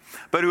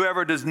 But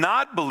whoever does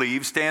not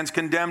believe stands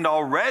condemned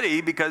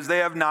already because they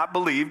have not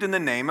believed in the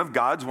name of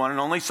God's one and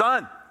only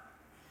Son.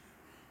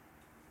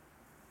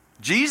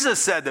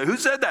 Jesus said that. Who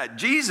said that?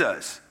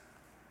 Jesus.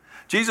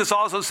 Jesus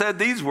also said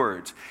these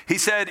words. He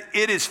said,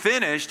 "It is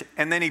finished,"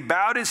 and then he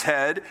bowed his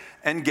head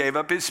and gave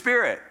up his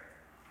spirit.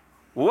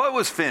 What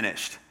was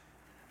finished?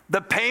 The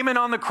payment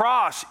on the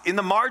cross. In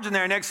the margin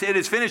there next to "it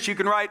is finished," you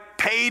can write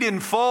 "paid in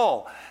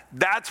full."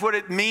 That's what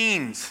it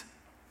means.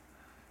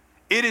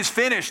 It is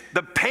finished.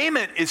 The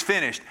payment is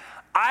finished.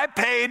 I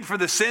paid for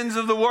the sins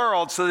of the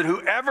world so that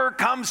whoever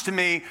comes to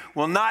me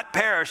will not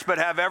perish but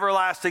have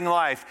everlasting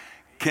life.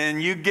 Can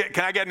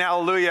I get an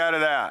hallelujah out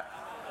of that?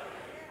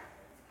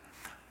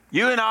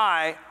 You and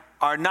I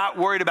are not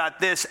worried about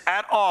this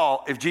at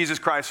all if Jesus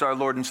Christ is our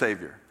Lord and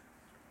Savior.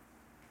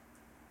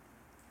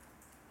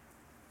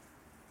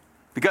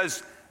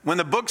 Because when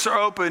the books are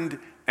opened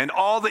and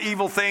all the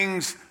evil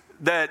things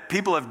that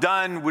people have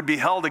done would be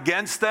held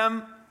against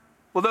them,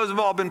 well, those have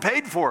all been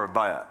paid for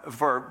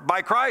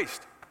by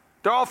Christ.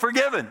 They're all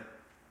forgiven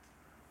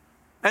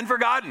and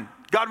forgotten.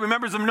 God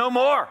remembers them no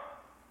more.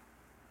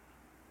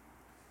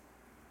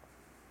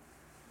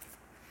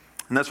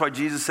 And that's why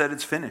Jesus said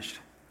it's finished.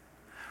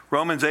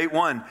 Romans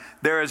 8:1,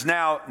 there is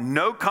now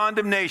no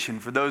condemnation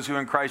for those who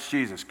are in Christ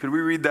Jesus. Could we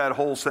read that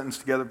whole sentence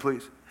together,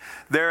 please?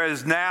 There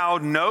is now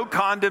no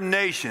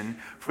condemnation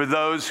for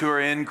those who are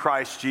in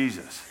Christ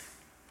Jesus.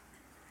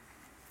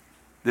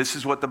 This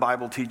is what the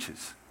Bible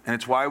teaches. And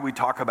it's why we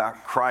talk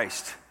about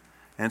Christ.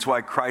 And it's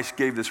why Christ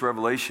gave this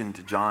revelation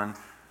to John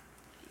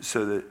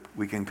so that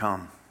we can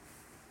come.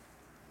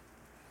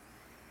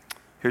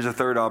 Here's a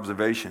third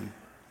observation.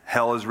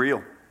 Hell is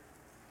real.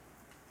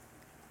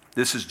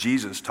 This is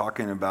Jesus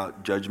talking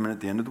about judgment at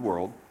the end of the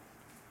world.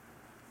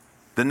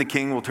 Then the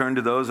king will turn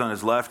to those on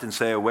his left and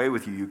say, away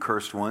with you, you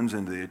cursed ones,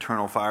 into the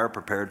eternal fire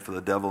prepared for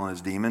the devil and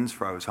his demons.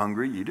 For I was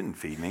hungry, you didn't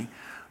feed me.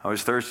 I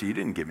was thirsty, you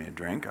didn't give me a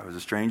drink. I was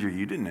a stranger,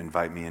 you didn't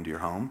invite me into your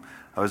home.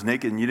 I was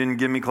naked, and you didn't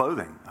give me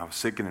clothing. I was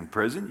sick and in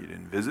prison, you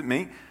didn't visit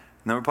me. And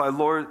they replied,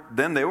 Lord,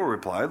 then they will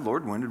reply,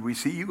 Lord, when did we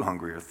see you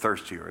hungry or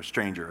thirsty or a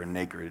stranger or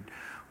naked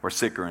or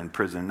sick or in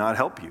prison and not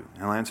help you?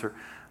 And he'll answer,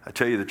 I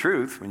tell you the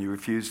truth, when you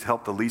refused to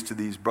help the least of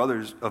these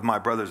brothers, of my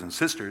brothers and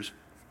sisters,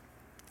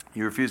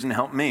 you refused to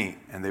help me,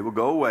 and they will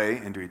go away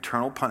into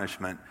eternal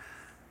punishment,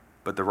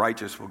 but the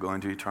righteous will go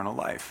into eternal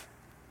life.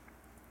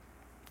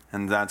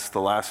 And that's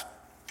the last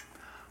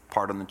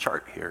part on the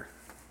chart here.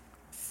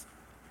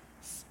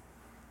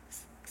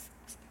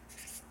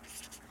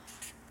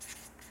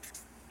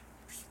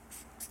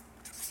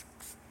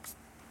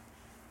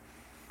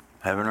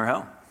 Heaven or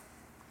hell?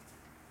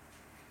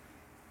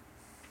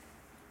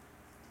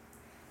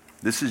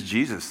 This is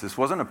Jesus. This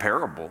wasn't a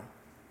parable.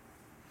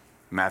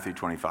 Matthew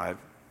 25.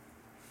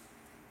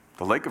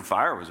 The lake of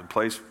fire was a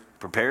place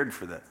prepared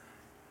for the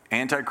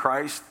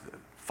Antichrist, the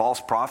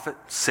false prophet,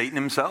 Satan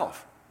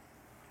himself.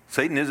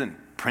 Satan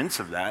isn't prince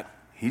of that.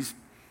 He's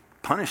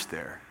punished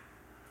there.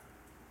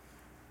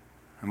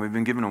 And we've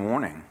been given a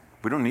warning.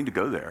 We don't need to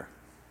go there.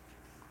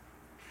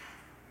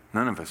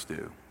 None of us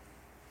do.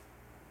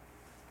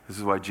 This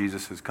is why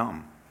Jesus has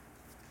come.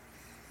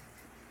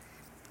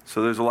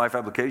 So there's a life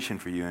application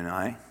for you and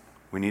I.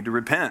 We need to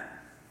repent.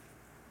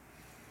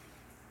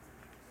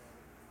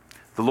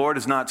 The Lord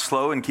is not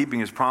slow in keeping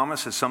his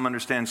promise, as some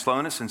understand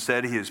slowness.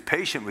 Instead, he is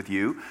patient with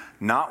you,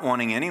 not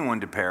wanting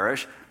anyone to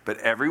perish, but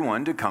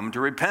everyone to come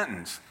to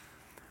repentance.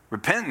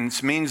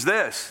 Repentance means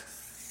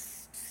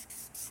this.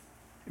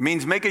 It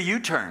means make a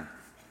U-turn.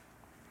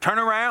 Turn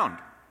around.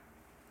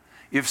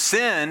 If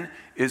sin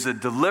is a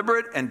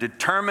deliberate and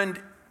determined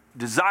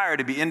desire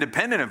to be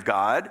independent of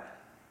God,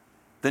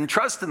 then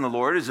trust in the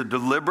Lord is a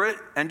deliberate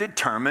and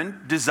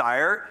determined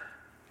desire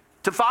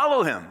to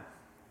follow him.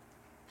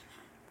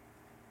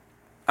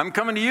 I'm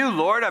coming to you,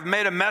 Lord. I've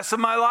made a mess of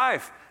my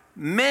life.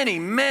 Many,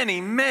 many,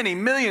 many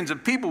millions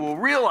of people will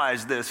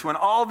realize this when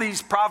all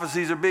these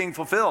prophecies are being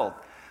fulfilled.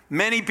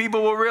 Many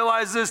people will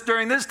realize this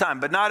during this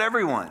time, but not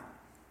everyone.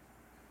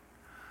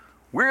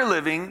 We're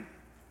living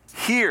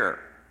here.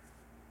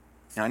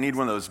 Now, I need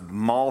one of those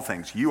mall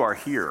things. You are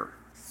here,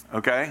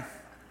 okay?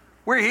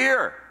 We're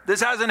here.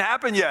 This hasn't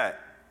happened yet.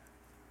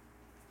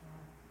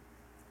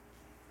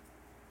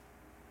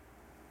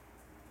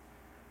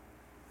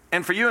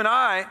 And for you and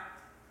I,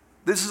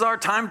 this is our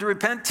time to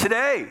repent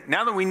today.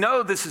 Now that we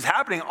know this is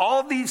happening,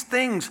 all these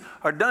things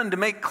are done to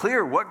make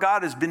clear what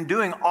God has been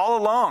doing all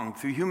along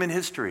through human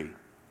history.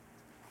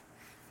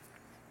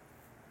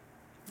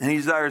 And he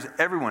desires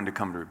everyone to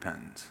come to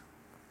repentance.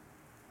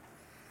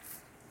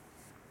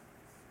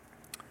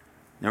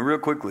 Now, real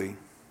quickly,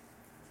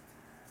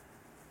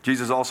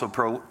 Jesus also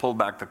pulled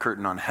back the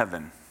curtain on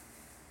heaven.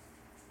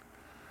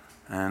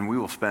 And we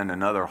will spend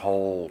another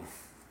whole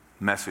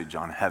message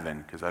on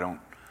heaven because I don't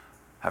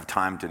have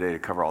time today to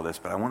cover all this,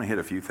 but I want to hit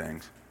a few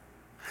things.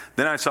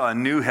 Then I saw a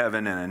new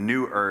heaven and a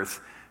new earth,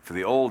 for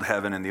the old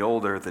heaven and the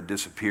old earth had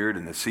disappeared,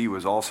 and the sea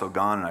was also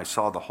gone, and I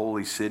saw the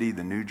holy city,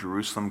 the new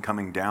Jerusalem,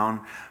 coming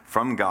down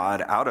from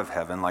God out of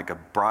heaven like a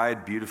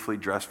bride beautifully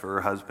dressed for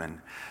her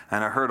husband.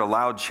 And I heard a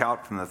loud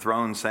shout from the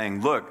throne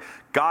saying, look,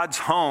 God's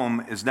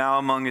home is now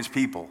among his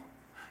people.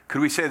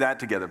 Could we say that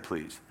together,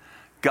 please?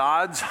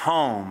 God's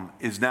home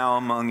is now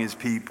among his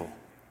people.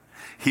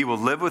 He will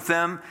live with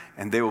them,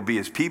 and they will be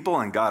his people,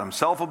 and God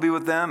himself will be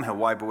with them. He'll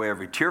wipe away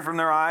every tear from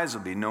their eyes.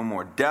 There'll be no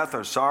more death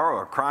or sorrow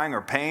or crying or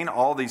pain.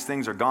 All these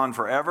things are gone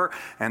forever.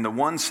 And the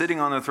one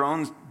sitting on the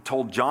throne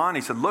told John,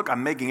 he said, look,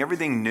 I'm making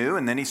everything new.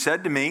 And then he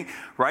said to me,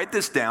 write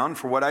this down,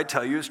 for what I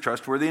tell you is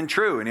trustworthy and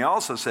true. And he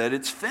also said,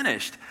 it's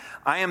finished.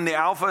 I am the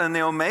Alpha and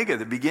the Omega,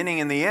 the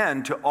beginning and the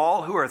end. To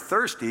all who are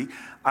thirsty,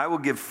 I will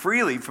give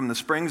freely from the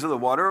springs of the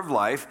water of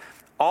life.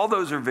 All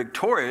those who are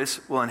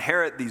victorious will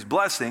inherit these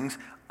blessings.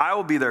 I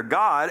will be their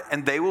God,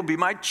 and they will be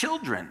my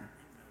children.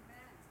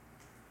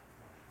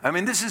 I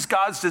mean, this is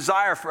God's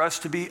desire for us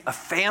to be a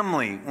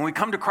family. When we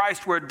come to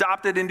Christ, we're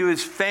adopted into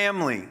his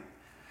family.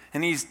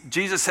 And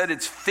Jesus said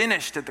it's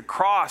finished at the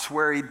cross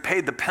where he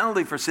paid the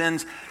penalty for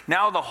sins.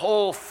 Now the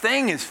whole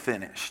thing is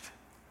finished.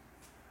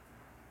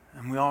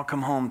 And we all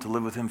come home to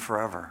live with him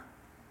forever.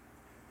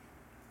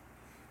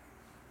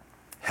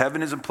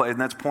 Heaven is a place,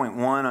 and that's point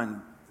one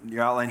on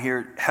your outline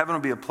here. Heaven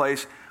will be a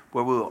place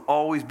where we will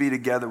always be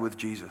together with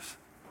Jesus.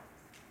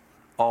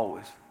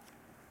 Always.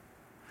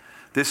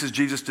 This is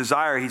Jesus'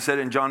 desire. He said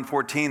in John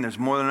 14, there's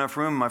more than enough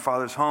room in my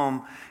Father's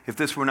home. If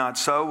this were not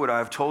so, would I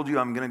have told you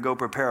I'm going to go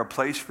prepare a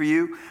place for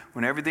you?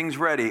 When everything's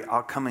ready,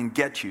 I'll come and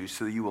get you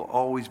so that you will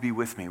always be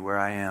with me where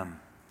I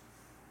am.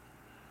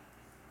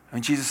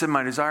 And Jesus said,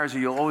 my desire is that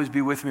you'll always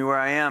be with me where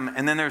I am.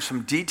 And then there's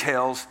some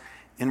details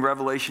in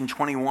Revelation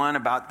 21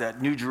 about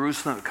that new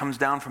Jerusalem that comes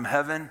down from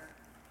heaven.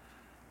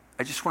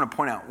 I just want to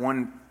point out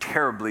one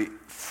terribly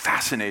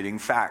fascinating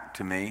fact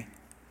to me.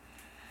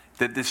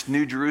 That this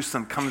new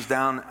Jerusalem comes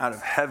down out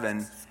of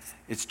heaven.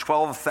 It's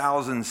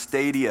 12,000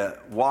 stadia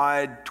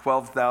wide,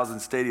 12,000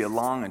 stadia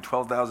long, and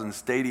 12,000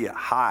 stadia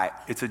high.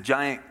 It's a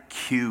giant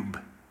cube.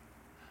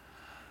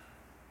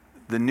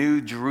 The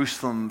new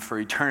Jerusalem for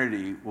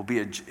eternity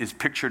is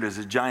pictured as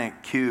a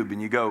giant cube. And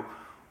you go,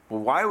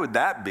 well, why would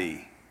that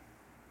be?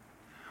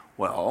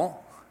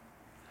 Well,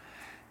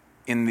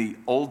 in the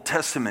Old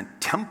Testament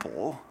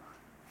temple,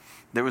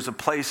 there was a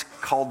place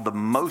called the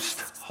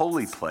Most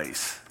Holy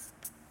Place.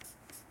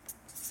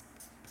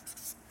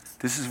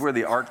 This is where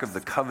the Ark of the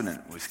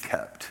Covenant was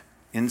kept,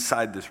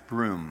 inside this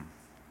room.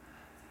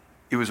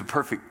 It was a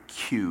perfect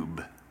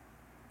cube.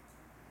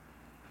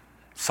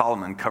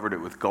 Solomon covered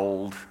it with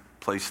gold,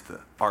 placed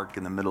the Ark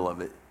in the middle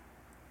of it.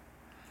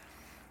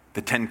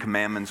 The 10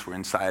 Commandments were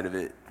inside of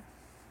it.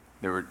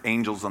 There were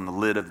angels on the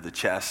lid of the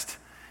chest.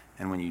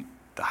 And when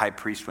the high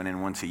priest went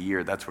in once a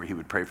year, that's where he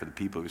would pray for the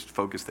people. He was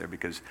focused there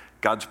because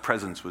God's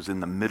presence was in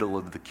the middle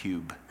of the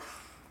cube.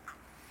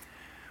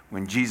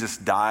 When Jesus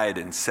died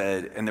and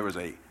there was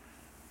a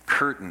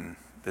curtain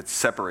that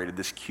separated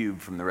this cube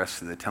from the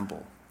rest of the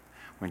temple.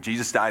 When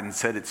Jesus died and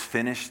said it's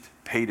finished,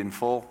 paid in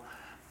full,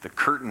 the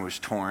curtain was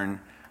torn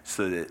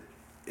and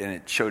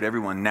it showed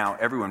everyone,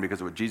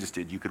 because of what Jesus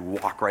did, you could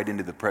walk right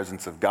into the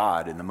presence of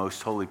God in the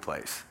most holy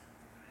place.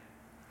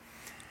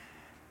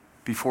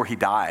 Before he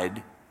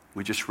died,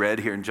 we just read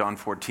here in John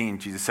 14,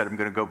 Jesus said, I'm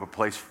going to go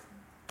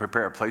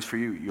prepare a place for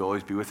you. You'll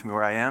always be with me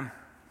where I am.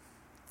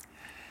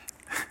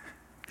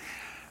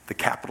 The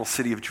capital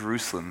city of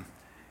Jerusalem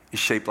is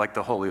shaped like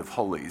the Holy of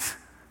Holies.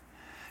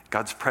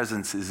 God's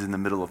presence is in the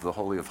middle of the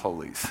Holy of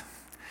Holies.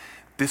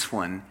 This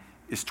one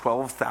is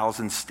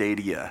 12,000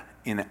 stadia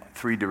in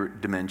 3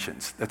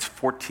 dimensions. That's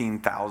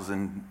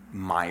 14,000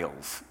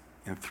 miles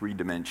in 3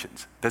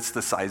 dimensions. That's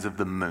the size of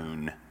the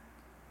moon,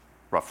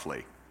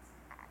 roughly.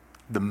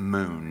 The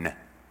moon.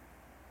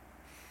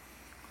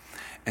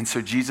 And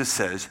so Jesus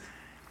says,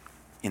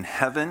 in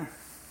heaven,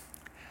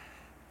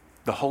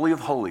 the Holy of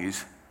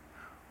Holies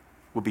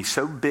will be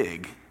so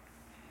big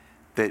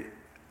that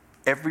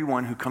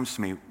everyone who comes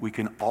to me, we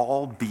can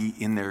all be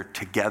in there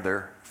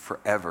together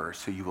forever,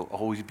 so you will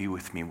always be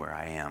with me where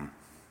I am.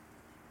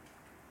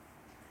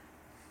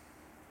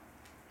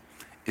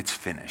 It's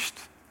finished.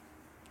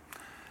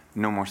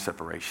 No more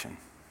separation.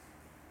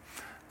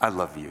 I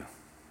love you.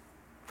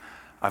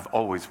 I've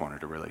always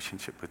wanted a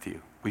relationship with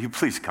you. Will you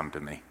please come to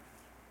me?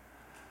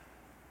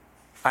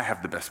 I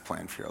have the best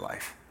plan for your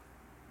life.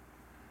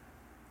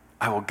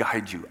 I will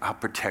guide you. I'll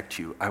protect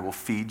you. I will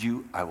feed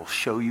you. I will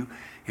show you.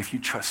 If you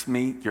trust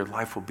me, your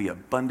life will be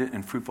abundant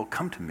and fruitful.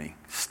 Come to me.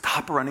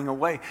 Stop running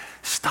away.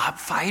 Stop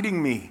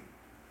fighting me.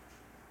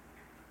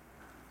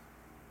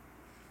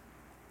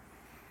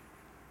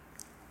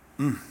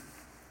 Heaven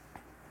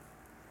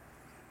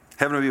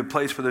will be a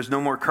place where there's no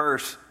more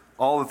curse.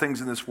 All the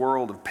things in this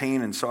world of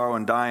pain and sorrow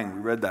and dying,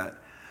 we read that.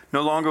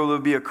 No longer will there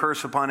be a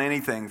curse upon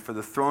anything, for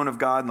the throne of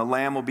God and the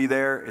Lamb will be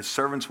there. His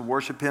servants will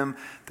worship him.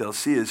 They'll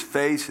see his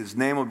face. His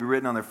name will be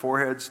written on their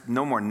foreheads.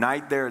 No more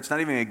night there. It's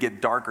not even going to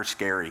get dark or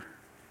scary.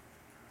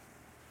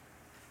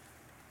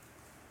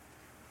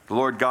 The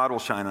Lord God will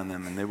shine on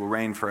them, and they will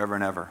reign forever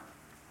and ever.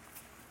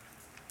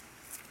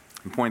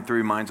 And point 3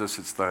 reminds us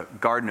it's the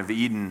Garden of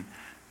Eden,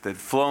 that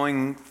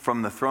flowing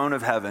from the throne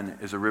of heaven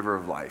is a river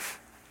of life,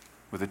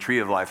 with a tree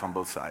of life on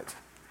both sides.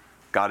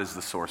 God is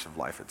the source of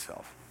life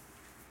itself.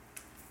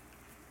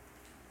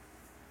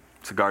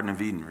 It's the Garden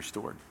of Eden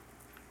restored,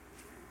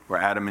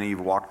 where Adam and Eve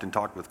walked and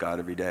talked with God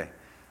every day.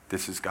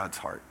 This is God's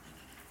heart.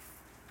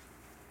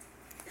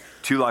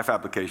 2 life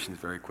applications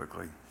very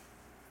quickly.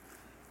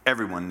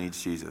 Everyone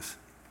needs Jesus.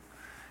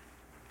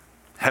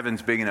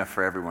 Heaven's big enough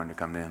for everyone to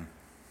come in.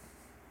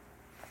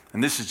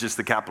 And this is just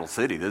the capital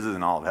city. This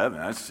isn't all of heaven.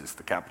 That's just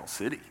the capital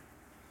city.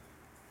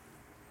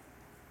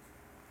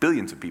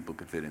 Billions of people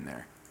could fit in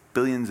there.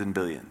 Billions and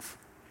billions.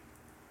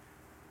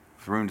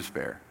 With room to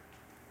spare.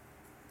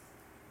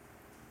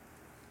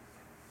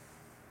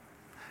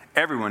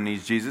 Everyone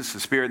needs Jesus. The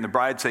Spirit and the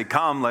bride say,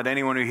 come. Let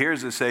anyone who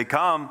hears this say,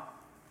 come.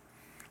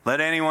 Let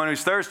anyone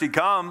who's thirsty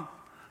come.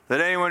 Let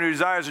anyone who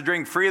desires to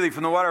drink freely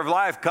from the water of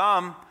life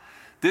come.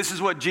 This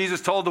is what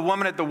Jesus told the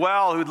woman at the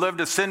well who'd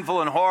lived a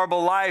sinful and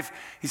horrible life.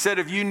 He said,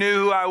 if you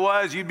knew who I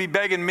was, you'd be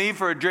begging me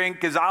for a drink,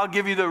 because I'll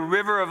give you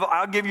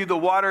the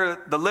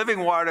water, the living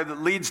water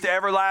that leads to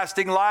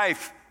everlasting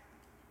life.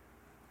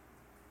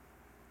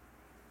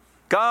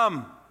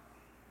 Come.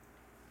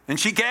 And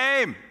she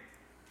came.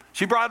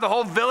 She brought the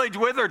whole village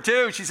with her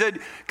too. She said,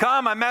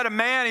 come, I met a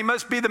man. He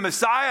must be the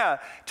Messiah.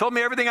 Told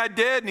me everything I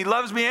did, and he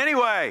loves me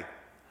anyway.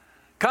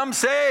 Come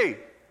see.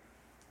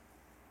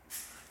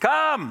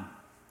 Come.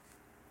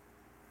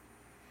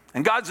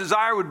 And God's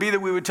desire would be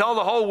that we would tell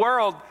the whole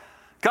world,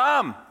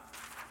 come.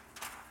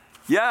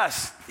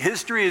 Yes,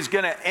 history is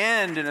going to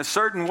end in a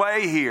certain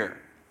way here.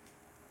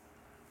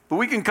 But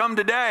we can come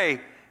today,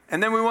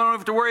 and then we won't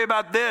have to worry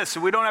about this.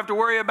 We don't have to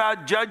worry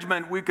about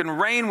judgment. We can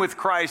reign with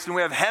Christ, and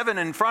we have heaven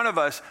in front of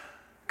us.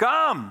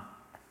 Come.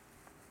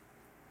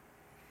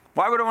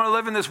 Why would I want to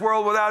live in this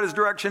world without his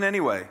direction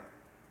anyway?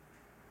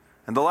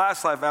 And the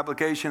last life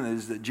application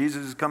is that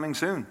Jesus is coming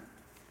soon.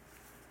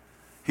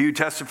 He who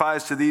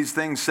testifies to these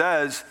things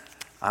says,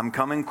 I'm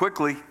coming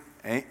quickly.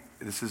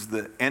 This is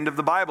the end of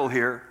the Bible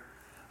here.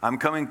 I'm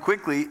coming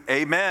quickly.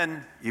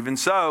 Amen. Even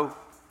so,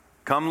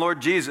 come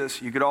Lord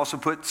Jesus. You could also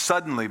put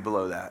suddenly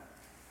below that.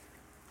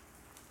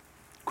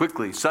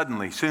 Quickly,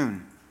 suddenly,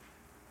 soon.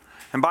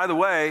 And by the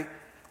way,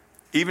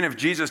 even if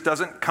Jesus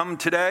doesn't come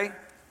today,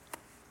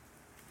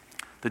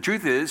 the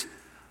truth is,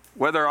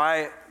 whether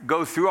I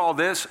go through all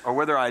this or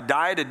whether I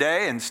die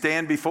today and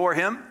stand before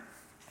him,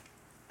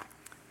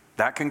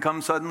 that can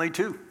come suddenly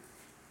too.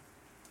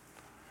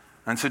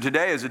 And so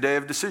today is a day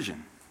of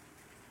decision.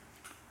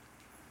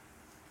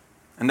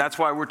 And that's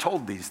why we're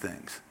told these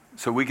things,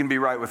 so we can be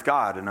right with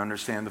God and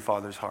understand the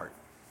Father's heart.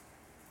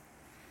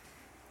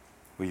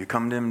 Will you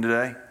come to him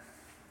today?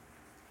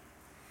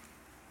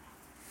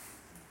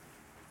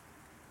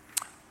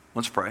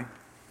 Let's pray.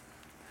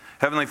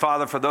 Heavenly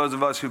Father, for those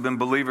of us who've been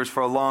believers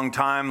for a long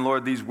time,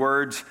 Lord, these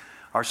words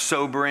are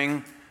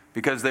sobering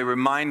because they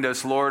remind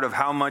us, Lord, of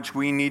how much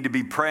we need to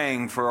be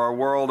praying for our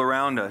world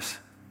around us.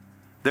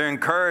 They're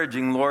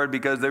encouraging, Lord,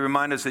 because they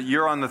remind us that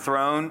you're on the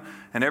throne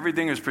and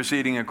everything is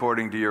proceeding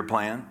according to your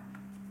plan,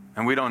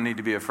 and we don't need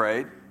to be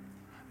afraid.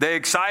 They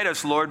excite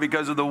us, Lord,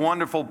 because of the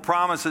wonderful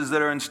promises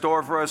that are in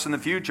store for us in the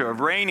future, of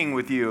reigning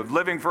with you, of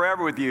living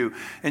forever with you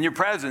in your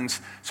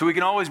presence, so we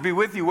can always be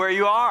with you where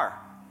you are.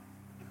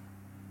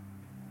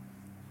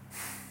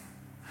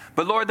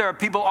 But Lord, there are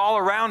people all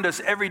around us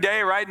every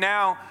day right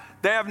now.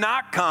 They have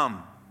not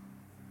come.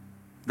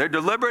 They're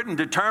deliberate and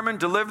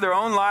determined to live their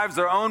own lives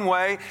their own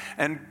way.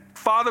 And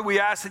Father, we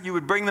ask that you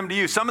would bring them to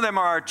you. Some of them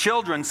are our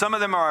children. Some of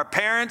them are our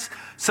parents.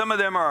 Some of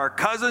them are our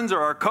cousins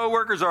or our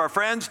coworkers or our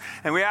friends.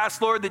 And we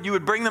ask, Lord, that you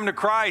would bring them to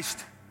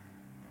Christ.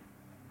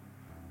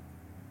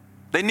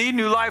 They need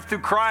new life through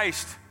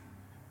Christ.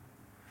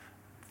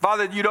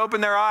 Father, that you'd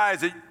open their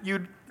eyes, that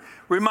you'd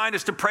remind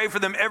us to pray for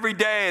them every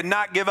day and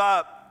not give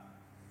up.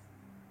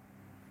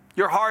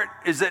 Your heart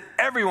is that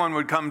everyone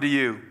would come to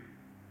you.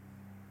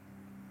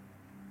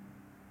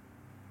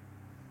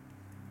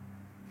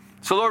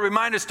 So Lord,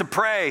 remind us to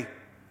pray.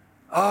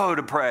 Oh,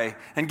 to pray.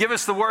 And give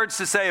us the words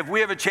to say if we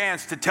have a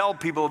chance to tell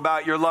people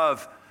about your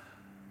love.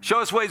 Show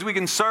us ways we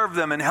can serve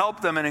them and help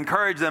them and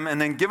encourage them.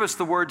 And then give us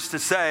the words to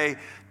say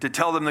to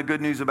tell them the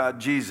good news about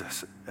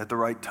Jesus at the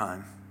right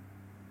time.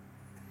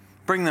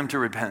 Bring them to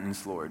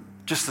repentance, Lord,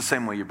 just the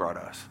same way you brought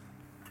us.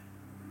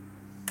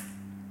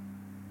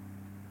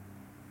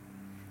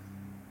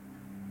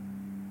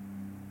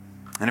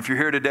 And if you're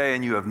here today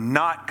and you have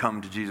not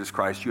come to Jesus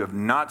Christ, you have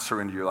not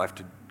surrendered your life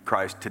to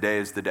Christ, today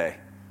is the day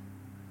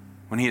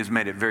when he has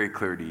made it very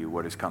clear to you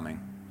what is coming.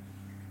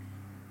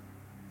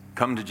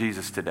 Come to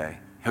Jesus today.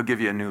 He'll give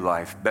you a new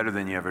life, better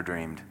than you ever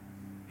dreamed.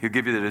 He'll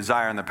give you the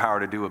desire and the power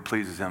to do what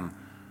pleases him.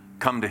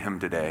 Come to him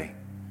today.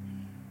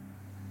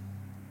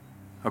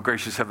 Oh,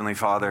 gracious Heavenly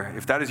Father,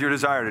 if that is your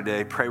desire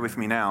today, pray with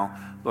me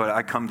now. Lord,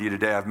 I come to you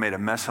today. I've made a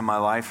mess of my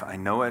life. I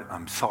know it.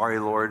 I'm sorry,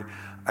 Lord.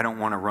 I don't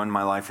want to run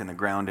my life in the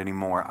ground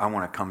anymore. I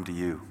want to come to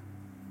you.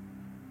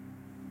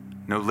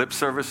 No lip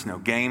service, no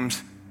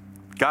games.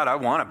 God, I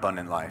want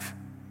abundant life.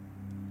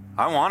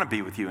 I want to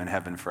be with you in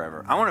heaven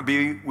forever. I want to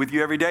be with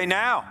you every day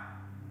now.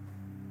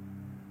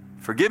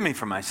 Forgive me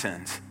for my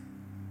sins.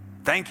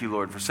 Thank you,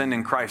 Lord, for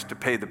sending Christ to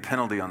pay the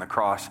penalty on the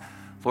cross.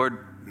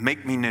 Lord,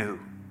 make me new.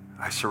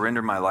 I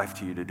surrender my life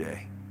to you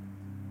today.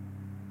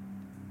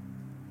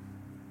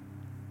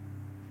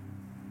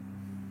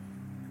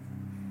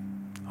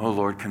 Oh,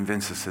 Lord,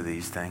 convince us of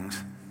these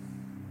things.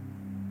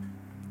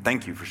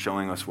 Thank you for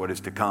showing us what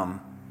is to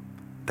come.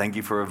 Thank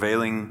you for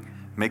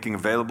making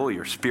available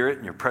your Spirit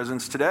and your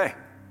presence today.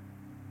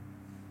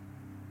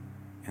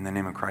 In the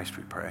name of Christ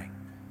we pray.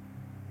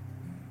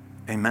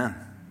 Amen.